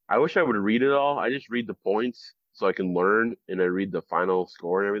 I wish I would read it all. I just read the points so I can learn and I read the final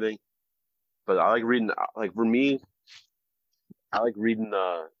score and everything. But I like reading, like for me, I like reading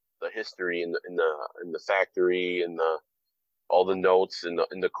the history and the factory and the all the notes and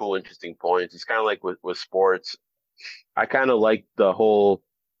the cool interesting points. It's kind of like with sports. I kind of like the whole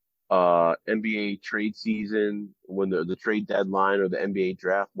NBA trade season when the trade deadline or the NBA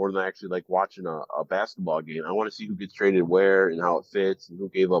draft more than I actually like watching a basketball game. I want to see who gets traded where and how it fits and who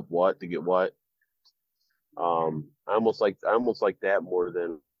gave up what to get what. I almost like that more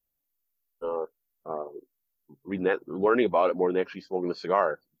than reading that, learning about it more than actually smoking a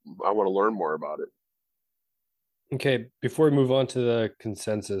cigar. I want to learn more about it. Okay, before we move on to the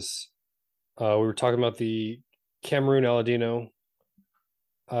consensus, we were talking about the Cameroon Aladino.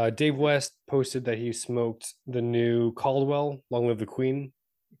 Dave West posted that he smoked the new Caldwell, Long Live the Queen,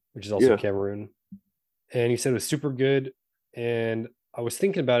 which is also Cameroon. And he said it was super good. And I was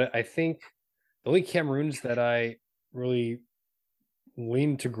thinking about it. I think the only Cameroons that I really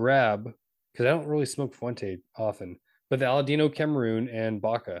lean to grab, because I don't really smoke Fuente often, but the Aladino Cameroon and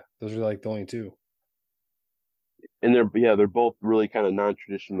Baca, those are like the only two. And they're both really kind of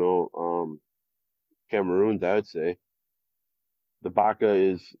non-traditional Cameroons, I would say. The Baca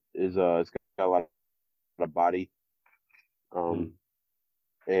is it's got a lot of body. And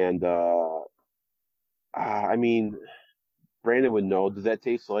I mean, Brandon would know. Does that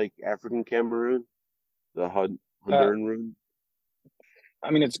taste like African Cameroon? The Honduran room?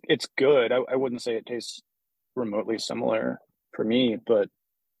 I mean, it's good. I wouldn't say it tastes remotely similar for me, but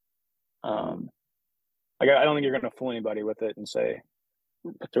like I don't think you're going to fool anybody with it and say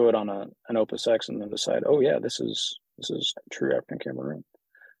throw it on an Opus X and then decide, oh yeah, this is true African Cameroon.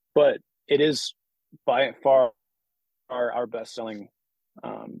 But it is by far our best selling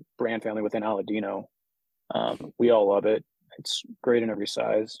brand family within Aladino. We all love it. It's great in every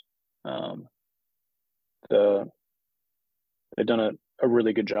size. They've done a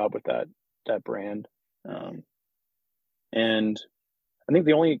really good job with that brand. And I think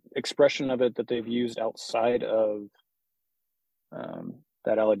the only expression of it that they've used outside of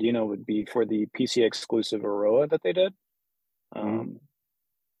that Aladino would be for the PCA exclusive Aroa that they did. So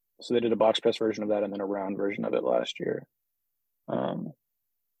they did a box press version of that and then a round version of it last year. Oh,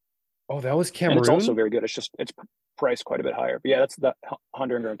 that was Cameroon? And it's also very good. It's priced quite a bit higher. But yeah, that's the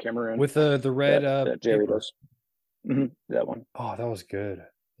Honduran Cameroon. With the red that Jerry does. That one. Oh, that was good.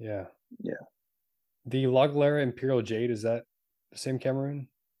 Yeah. Yeah. The La Galera Imperial Jade, is that the same Cameroon?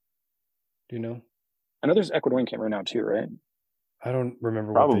 Do you know? I know there's Ecuadorian Cameroon now too, right? I don't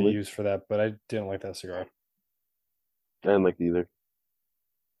remember what they used for that, but I didn't like that cigar. I didn't like it either.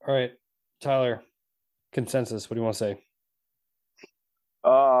 All right, Tyler, consensus? What do you want to say?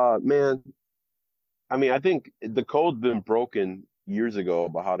 Man, I mean, I think the code's been broken years ago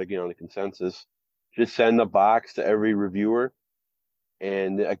about how to get on a consensus. Just send a box to every reviewer,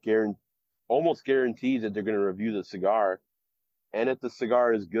 and I almost guarantees that they're going to review the cigar. And if the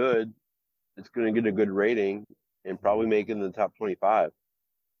cigar is good, it's going to get a good rating and probably make it in the top 25.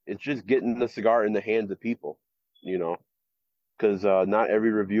 It's just getting the cigar in the hands of people, because not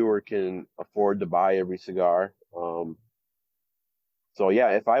every reviewer can afford to buy every cigar. So yeah,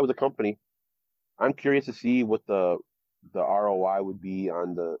 if I was a company, I'm curious to see what the ROI would be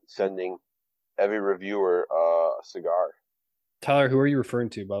on the sending every reviewer a cigar. Tyler, who are you referring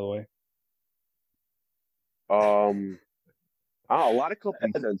to, by the way? A lot of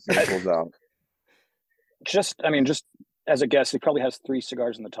companies send samples out. Just as a guess, he probably has 3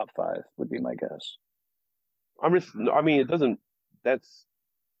 cigars in the top 5. Would be my guess. It doesn't. That's.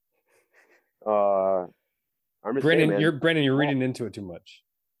 I'm just Brandon, saying, man. You're reading into it too much.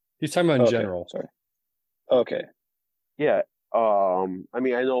 He's talking about in general. Sorry. Okay. Yeah. I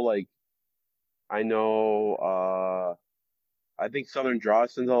think Southern Draw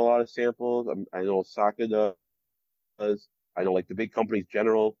sends out a lot of samples. I know Saka does. I know, like, the big companies,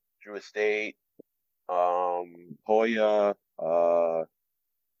 General, Drew Estate, Hoya, a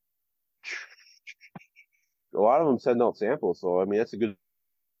lot of them send out samples. So, I mean, that's a good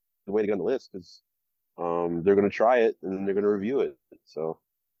way to get on the list, because they're going to try it and then they're going to review it. So,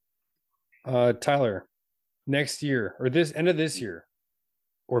 Tyler, next year, or this end of this year,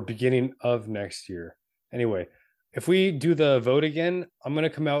 or beginning of next year. Anyway, if we do the vote again, I'm going to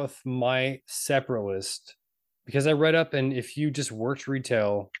come out with my separate list, because I read up, and if you just worked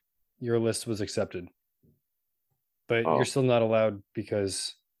retail, your list was accepted. But you're still not allowed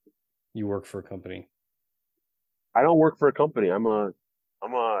because you work for a company. I don't work for a company. I'm a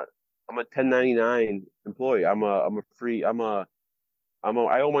 1099 employee. I own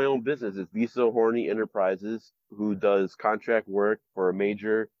my own business. It's Visa Horny Enterprises, who does contract work for a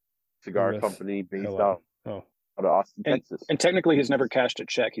major cigar company based out of Austin, Texas. And technically, he's never cashed a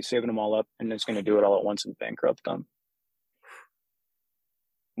check. He's saving them all up, and is going to do it all at once and bankrupt them.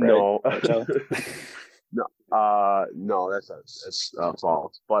 Right? No. No, that's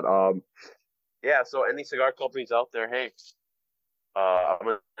false. But yeah. So any cigar companies out there, hey, I'm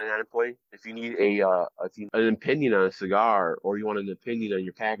an employee. If you need an opinion on a cigar, or you want an opinion on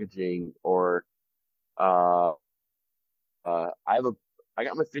your packaging, or I got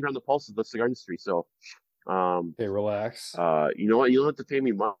my finger on the pulse of the cigar industry. So, hey, relax. You know what? You don't have to pay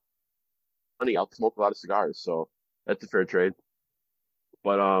me money. I'll smoke a lot of cigars, so that's a fair trade.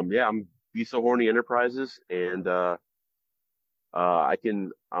 But yeah, I'm Visa Horny Enterprises, and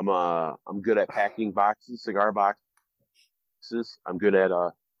I'm good at packing boxes, cigar boxes. I'm good at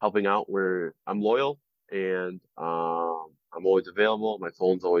helping out where I'm loyal, and I'm always available. My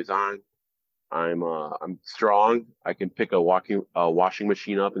phone's always on. I'm strong. I can pick a washing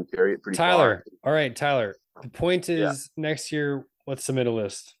machine up and carry it pretty far. All right, Tyler. The point is, next year, let's submit a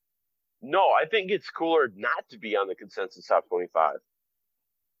list. No, I think it's cooler not to be on the consensus top 25.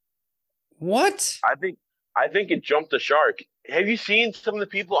 What? I think it jumped the shark. Have you seen some of the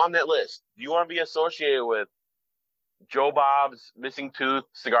people on that list? Do you want to be associated with Joe Bob's Missing Tooth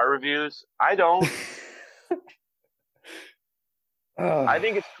cigar reviews? I don't. I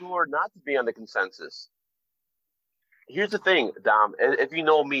think it's cooler not to be on the consensus. Here's the thing, Dom. If you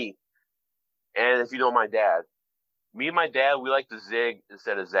know me, and if you know my dad, me and my dad, we like to zig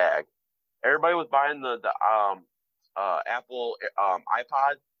instead of zag. Everybody was buying the Apple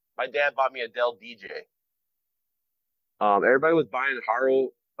iPod. My dad bought me a Dell DJ. Everybody was buying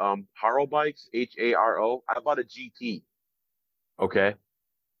Haro bikes, Haro. I bought a GT. Okay.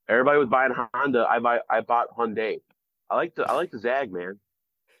 Everybody was buying Honda. I bought Hyundai. I like to zag, man.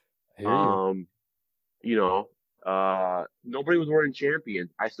 I hear you. Nobody was wearing Champion.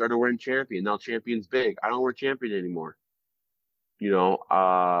 I started wearing Champion. Now Champion's big. I don't wear Champion anymore.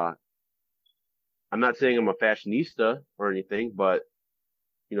 I'm not saying I'm a fashionista or anything, but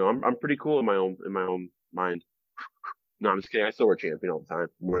I'm pretty cool in my own mind. No, I'm just kidding. I still wear Champion all the time.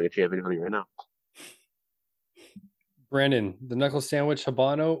 I'm wearing a Champion hoodie right now. Brandon, the knuckle sandwich,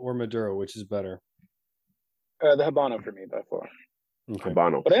 Habano or Maduro, which is better? The Habano for me, by far. Okay.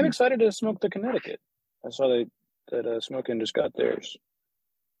 Habano. But I'm excited to smoke the Connecticut. I saw that Smokin' just got theirs.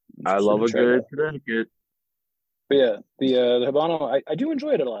 I love a good Connecticut. But yeah, the Habano, I do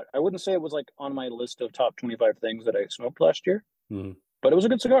enjoy it a lot. I wouldn't say it was like on my list of top 25 things that I smoked last year, but it was a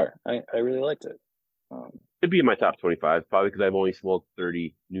good cigar. I really liked it. It'd be in my top 25, probably because I've only smoked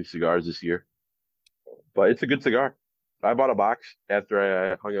 30 new cigars this year. But it's a good cigar. I bought a box after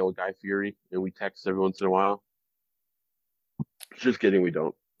I hung out with Guy Fieri, and we text every once in a while. Just kidding, we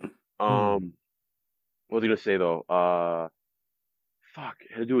don't. What was I gonna say though? Fuck,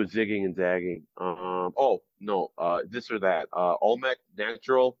 it had to do with zigging and zagging. Oh no, this or that. Olmec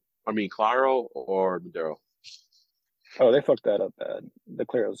natural. I mean, Claro or Maduro. Oh, they fucked that up bad. The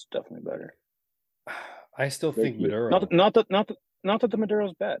Claro's definitely better. I still think you. Maduro. Not that the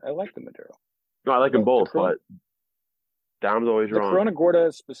Maduro's bad. I like the Maduro. No, I like them both, but Dom's always The wrong. Corona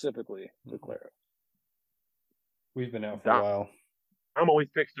Gorda specifically, the Claro. We've been out for a while. Dom always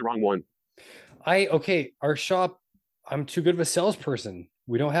picks the wrong one. Our shop, I'm too good of a salesperson.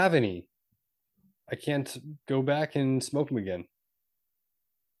 We don't have any. I can't go back and smoke them again.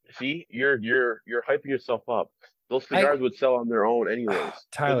 See, you're hyping yourself up. Those cigars would sell on their own anyways.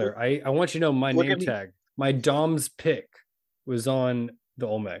 Tyler, I want you to know my name tag. My Dom's pick was on the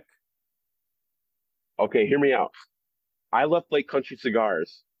Olmec. Okay, hear me out. I left Lake Country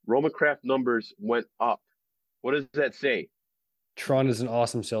Cigars. Roma Craft numbers went up. What does that say? Tron is an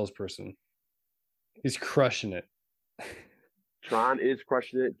awesome salesperson. He's crushing it. Tron is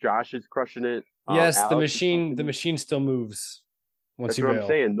crushing it. Josh is crushing it. Yes, Alex the machine still moves. That's what I'm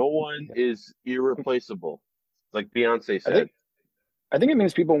saying. No one is irreplaceable, like Beyonce said. I think it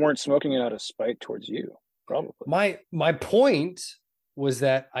means people weren't smoking it out of spite towards you. Probably. My point was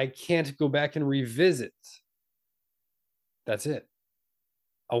that I can't go back and revisit. That's it.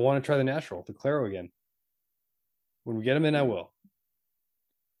 I want to try the natural, the Claro again. When we get them in, I will.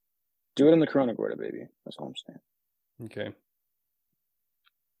 Do it in the Corona Gorda, baby. That's all I'm saying. Okay. I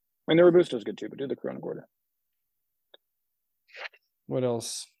mean, the Robusto's good too, but do the Corona Gorda. What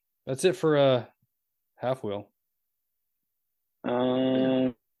else? That's it for Half Wheel.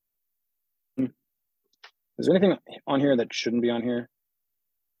 Is there anything on here that shouldn't be on here?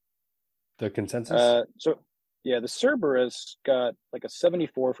 The consensus? The Cerberus got like a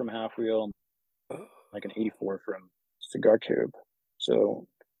 74 from Half Wheel, like an 84 from Cigar Cube. So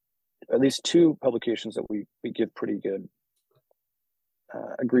at least two publications that we give pretty good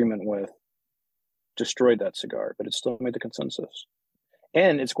agreement with destroyed that cigar, but it still made the consensus.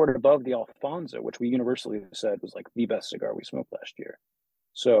 And it scored above the Alfonso, which we universally said was like the best cigar we smoked last year.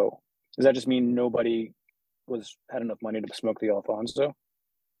 So does that just mean nobody had enough money to smoke the Alfonso?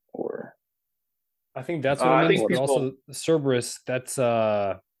 Or I think that's what it means. But also the Cerberus, that's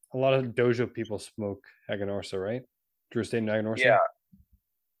a lot of dojo people smoke Aganorsa, right? Drew Estate and Aganorsa. Yeah.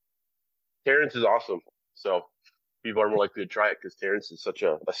 Terrence is awesome. So people are more likely to try it because Terrence is such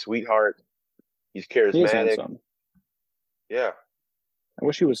a sweetheart. He's charismatic. He is handsome. Yeah. I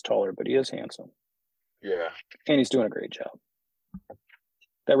wish he was taller, but he is handsome. Yeah. And he's doing a great job.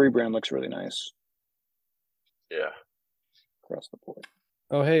 That rebrand looks really nice. Yeah. Across the board.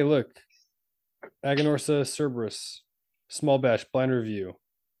 Oh, hey, look. Aganorsa Cerberus. Small batch, blind review.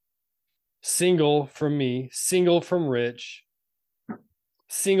 Single from me. Single from Rich.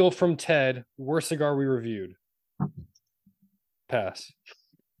 Single from Ted. Worst cigar we reviewed. Pass.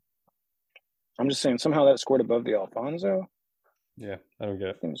 I'm just saying, somehow that scored above the Alfonso. Yeah, I don't get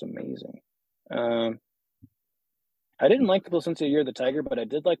it. It was amazing. I didn't like the Placencia Year of the Tiger, but I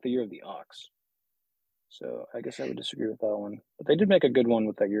did like the Year of the Ox. So I guess I would disagree with that one. But they did make a good one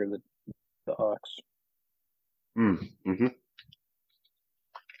with that Year of the Ox. Mm-hmm.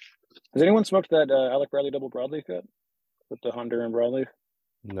 Has anyone smoked that Alec Bradley double broadleaf yet? With the Honduran broadleaf?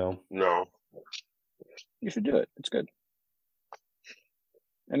 No. You should do it. It's good.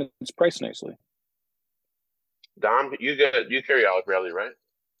 And it's priced nicely. Dom, you carry Alec Bradley, right?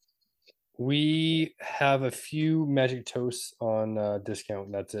 We have a few Magic Toasts on discount,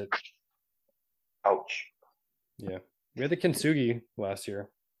 and that's it. Ouch. Yeah. We had the Kintsugi last year,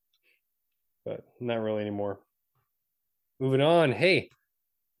 but not really anymore. Moving on. Hey,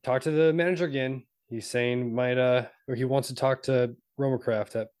 talk to the manager again. He's saying he wants to talk to Roma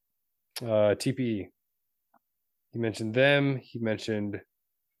Craft at TPE. He mentioned them. He mentioned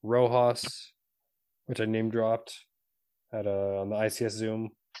Rojas, which I name dropped on the ICS Zoom.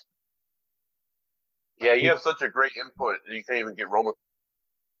 Yeah, you have such a great input. You can't even get Roma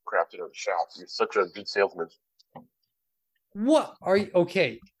Craft into the shop. You're such a good salesman. What are you?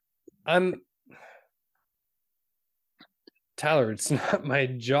 Okay, Tyler. It's not my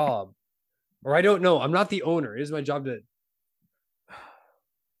job, or I don't know. I'm not the owner. It is my job to.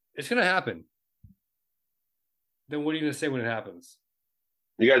 It's gonna happen. Then what are you gonna say when it happens?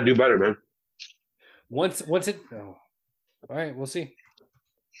 You got to do better, man. Once it. Oh. All right, we'll see.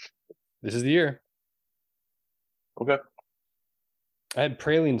 This is the year. Okay. I had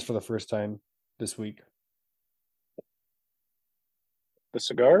pralines for the first time this week. The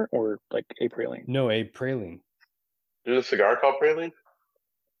cigar or like a praline? No, a praline. There's a cigar called Praline?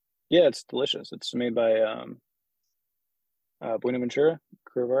 Yeah, it's delicious. It's made by Buenaventura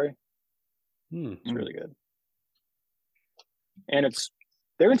Curavari. It's really good. And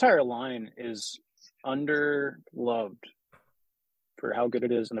their entire line is underloved for how good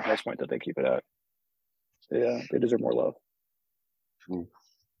it is and the price point that they keep it at. They deserve more love.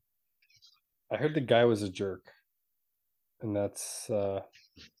 I heard the guy was a jerk, and that's why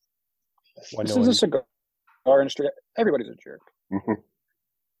This is a cigar industry. Everybody's a jerk. Mm-hmm.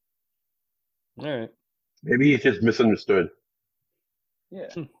 All right. Maybe he's just misunderstood. Yeah.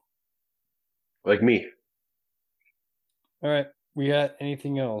 Like me. All right. We got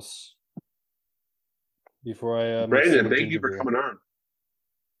anything else before I? Brandon, thank you for coming on.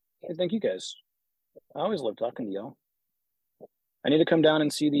 Hey, thank you guys. I always love talking to y'all. I need to come down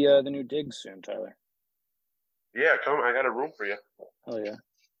and see the new digs soon, Tyler. Yeah, come. I got a room for you. Hell yeah.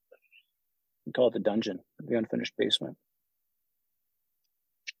 We call it the dungeon, the unfinished basement.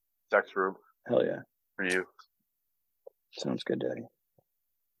 Sex room. Hell yeah. For you. Sounds good, Daddy.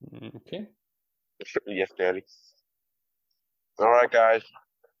 Okay. Yes, Daddy. All right, guys.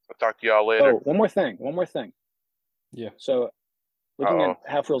 I'll talk to y'all later. Oh, one more thing. Yeah. So, looking at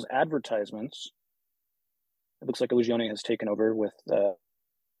Half Wheel's advertisements, it looks like Illusione has taken over with kind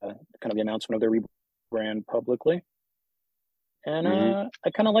of the announcement of their rebrand publicly. And I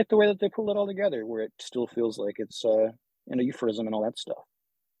kind of like the way that they pulled it all together, where it still feels like it's a euphemism and all that stuff.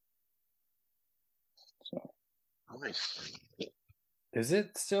 So nice. Is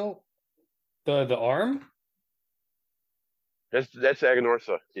it still the arm? That's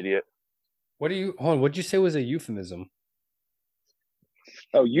Aganorsa, idiot. Hold on, what'd you say was a euphemism?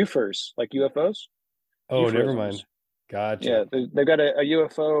 Oh, UFOs, like UFOs? Oh, never mind. Gotcha. Yeah, they've got a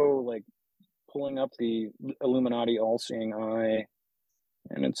UFO like pulling up the Illuminati all-seeing eye,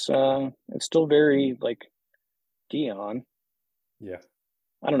 and it's still very like Dion. Yeah.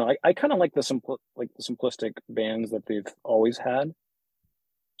 I don't know. I kind of like the simplistic bands that they've always had.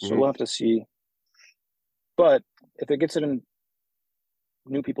 So we'll have to see. But if it gets it in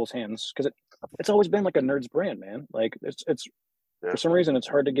new people's hands, because it's always been like a nerd's brand, man. Like it's for some reason it's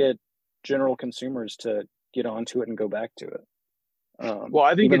hard to get general consumers to get onto it and go back to it. Well,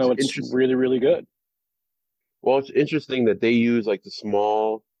 I think even though it's really, really good. Well, it's interesting that they use like the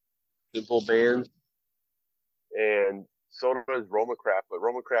small, simple bands, and so does Romacraft. But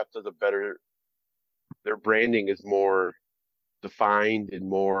Romacraft does a better. Their branding is more defined and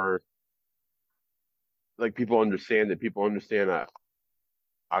more like people understand that. People understand that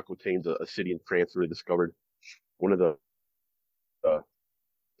Aquitaine's a city in France where they discovered one of the. I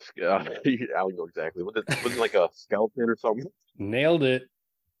don't know exactly. Was it like a skeleton or something? Nailed it.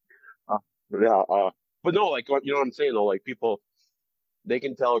 Yeah. But no, like you know what I'm saying though. Like people, they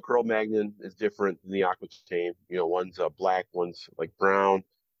can tell a Cro-Magnon is different than the Aquitaine. You know, one's black, one's like brown.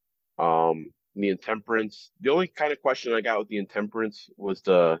 The Intemperance. The only kind of question I got with the Intemperance was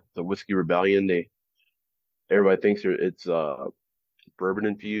the Whiskey Rebellion. Everybody thinks it's bourbon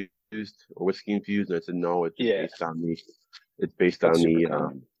infused or whiskey infused, and I said no. It's based on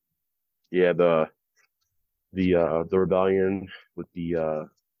the rebellion with the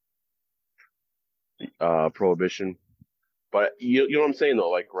prohibition. But you know what I'm saying though,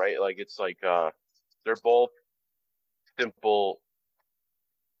 like right, like it's like they're both simple.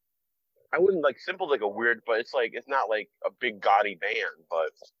 I wouldn't like simple like a weird, but it's like it's not like a big gaudy band,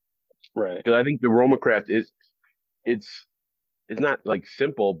 but right. Because I think the Romacraft it's not like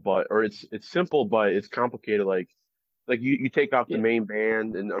simple, but or it's simple, but it's complicated. Like you take off the main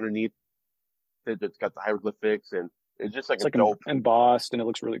band and underneath it's got the hieroglyphics and it's just like it's dope embossed and it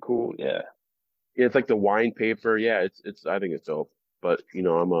looks really cool. Yeah. Yeah, it's like the wine paper. Yeah, it's I think it's dope. But you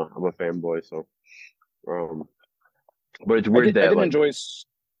know, I'm a fanboy, so but it's weird I did enjoy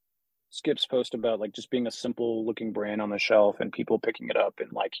Skip's post about like just being a simple looking brand on the shelf and people picking it up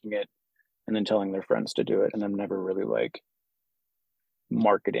and liking it and then telling their friends to do it and I'm never really like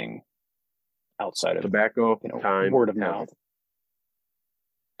marketing outside of tobacco, time, word of mouth.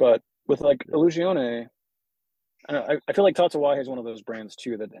 But with like Illusione, I feel like Tatsuwai is one of those brands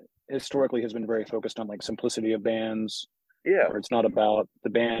too that historically has been very focused on like simplicity of bands. Yeah. Where it's not about the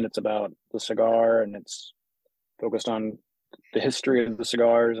band, it's about the cigar and it's focused on the history of the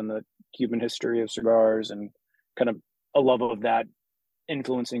cigars and the Cuban history of cigars and kind of a love of that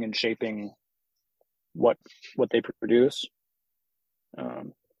influencing and shaping what they produce.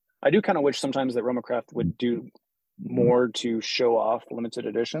 I do kind of wish sometimes that Romacraft would do more to show off limited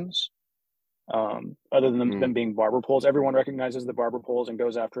editions. Other than them being barber poles. Everyone recognizes the barber poles and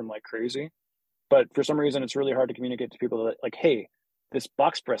goes after them like crazy. But for some reason, it's really hard to communicate to people that like, hey, this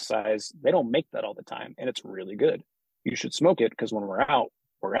box press size, they don't make that all the time. And it's really good. you should smoke it because when we're out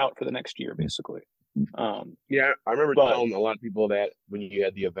for the next year, basically. Yeah, I remember but- telling a lot of people that when you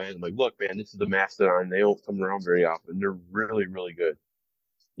had the event, like, look, man, this is the Mastodon. They don't come around very often. They're really, really good.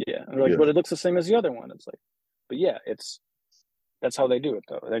 Yeah, and they're like, Yeah. but it looks the same as the other one. It's like, but yeah, that's how they do it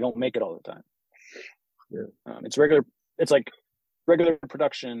though. They don't make it all the time. Yeah. It's regular. It's like regular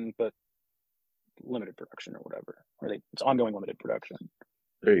production, but limited production or whatever. It's ongoing limited production.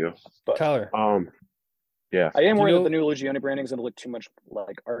 There you go. But Tyler, yeah, I am Do you worried know- that the new Legione branding is going to look too much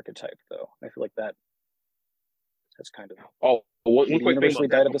like Archetype, though. I feel like that's kind of one quick thing universally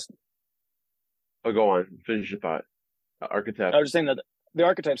about died that. of this. Oh, go on. Finish your thought. Archetype. I was just saying that the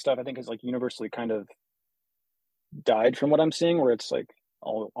Archetype stuff, I think, is like universally kind of died from what I'm seeing, where it's like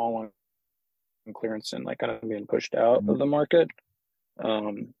all on clearance and like kind of being pushed out of the market. So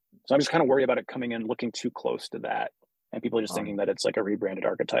I'm just kind of worried about it coming in looking too close to that, and people are just thinking that it's like a rebranded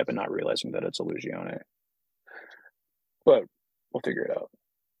Archetype and not realizing that it's a Legione. But we'll figure it out.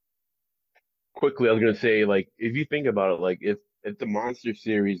 Quickly, I was gonna say, like, if you think about it, like, if the Monster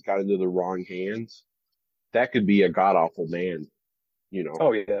series got into the wrong hands, that could be a god awful band, you know.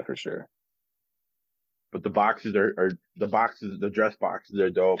 Oh yeah, for sure. But the boxes are the dress boxes are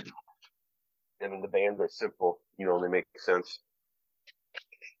dope, and then the bands are simple, you know, they make sense.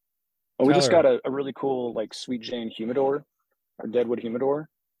 Oh, we just Tyler. got a really cool like Sweet Jane humidor, or Deadwood humidor.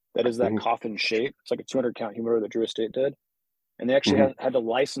 That is that Mhm. coffin shape. It's like a 200 count humidor that Drew Estate did, and they actually had to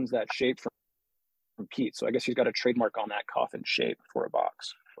license that shape from Pete. So I guess he's got a trademark on that coffin shape for a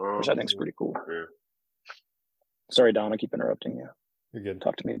box, which I think is pretty cool. Yeah. Sorry, Don, I keep interrupting you. you're good.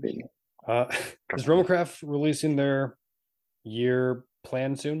 Talk to me, baby. Is Romacraft releasing their year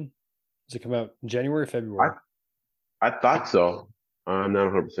plan soon? Does it come out January, February? I thought so. I'm not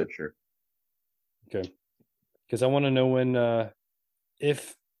 100% sure. Okay. Because I want to know when,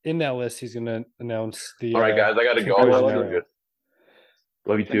 if in that list, he's going to announce the. All right, guys, I gotta go. Kickers This is and doing Arrow. good.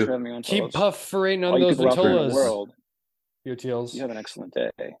 Love you Thanks for too. having me on. Keep fellas. puffering on All you those people out there in the Vitolas. world, UTLs. you have an excellent day.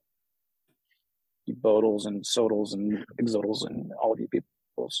 You Bodles and Sodals and Exodals and all of you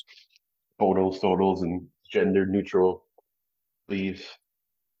peoples. Photos, totals, and gender neutral leaves.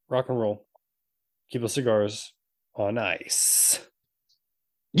 Rock and roll. Keep the cigars on ice.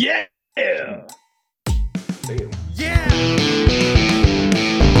 Yeah. Damn. Yeah.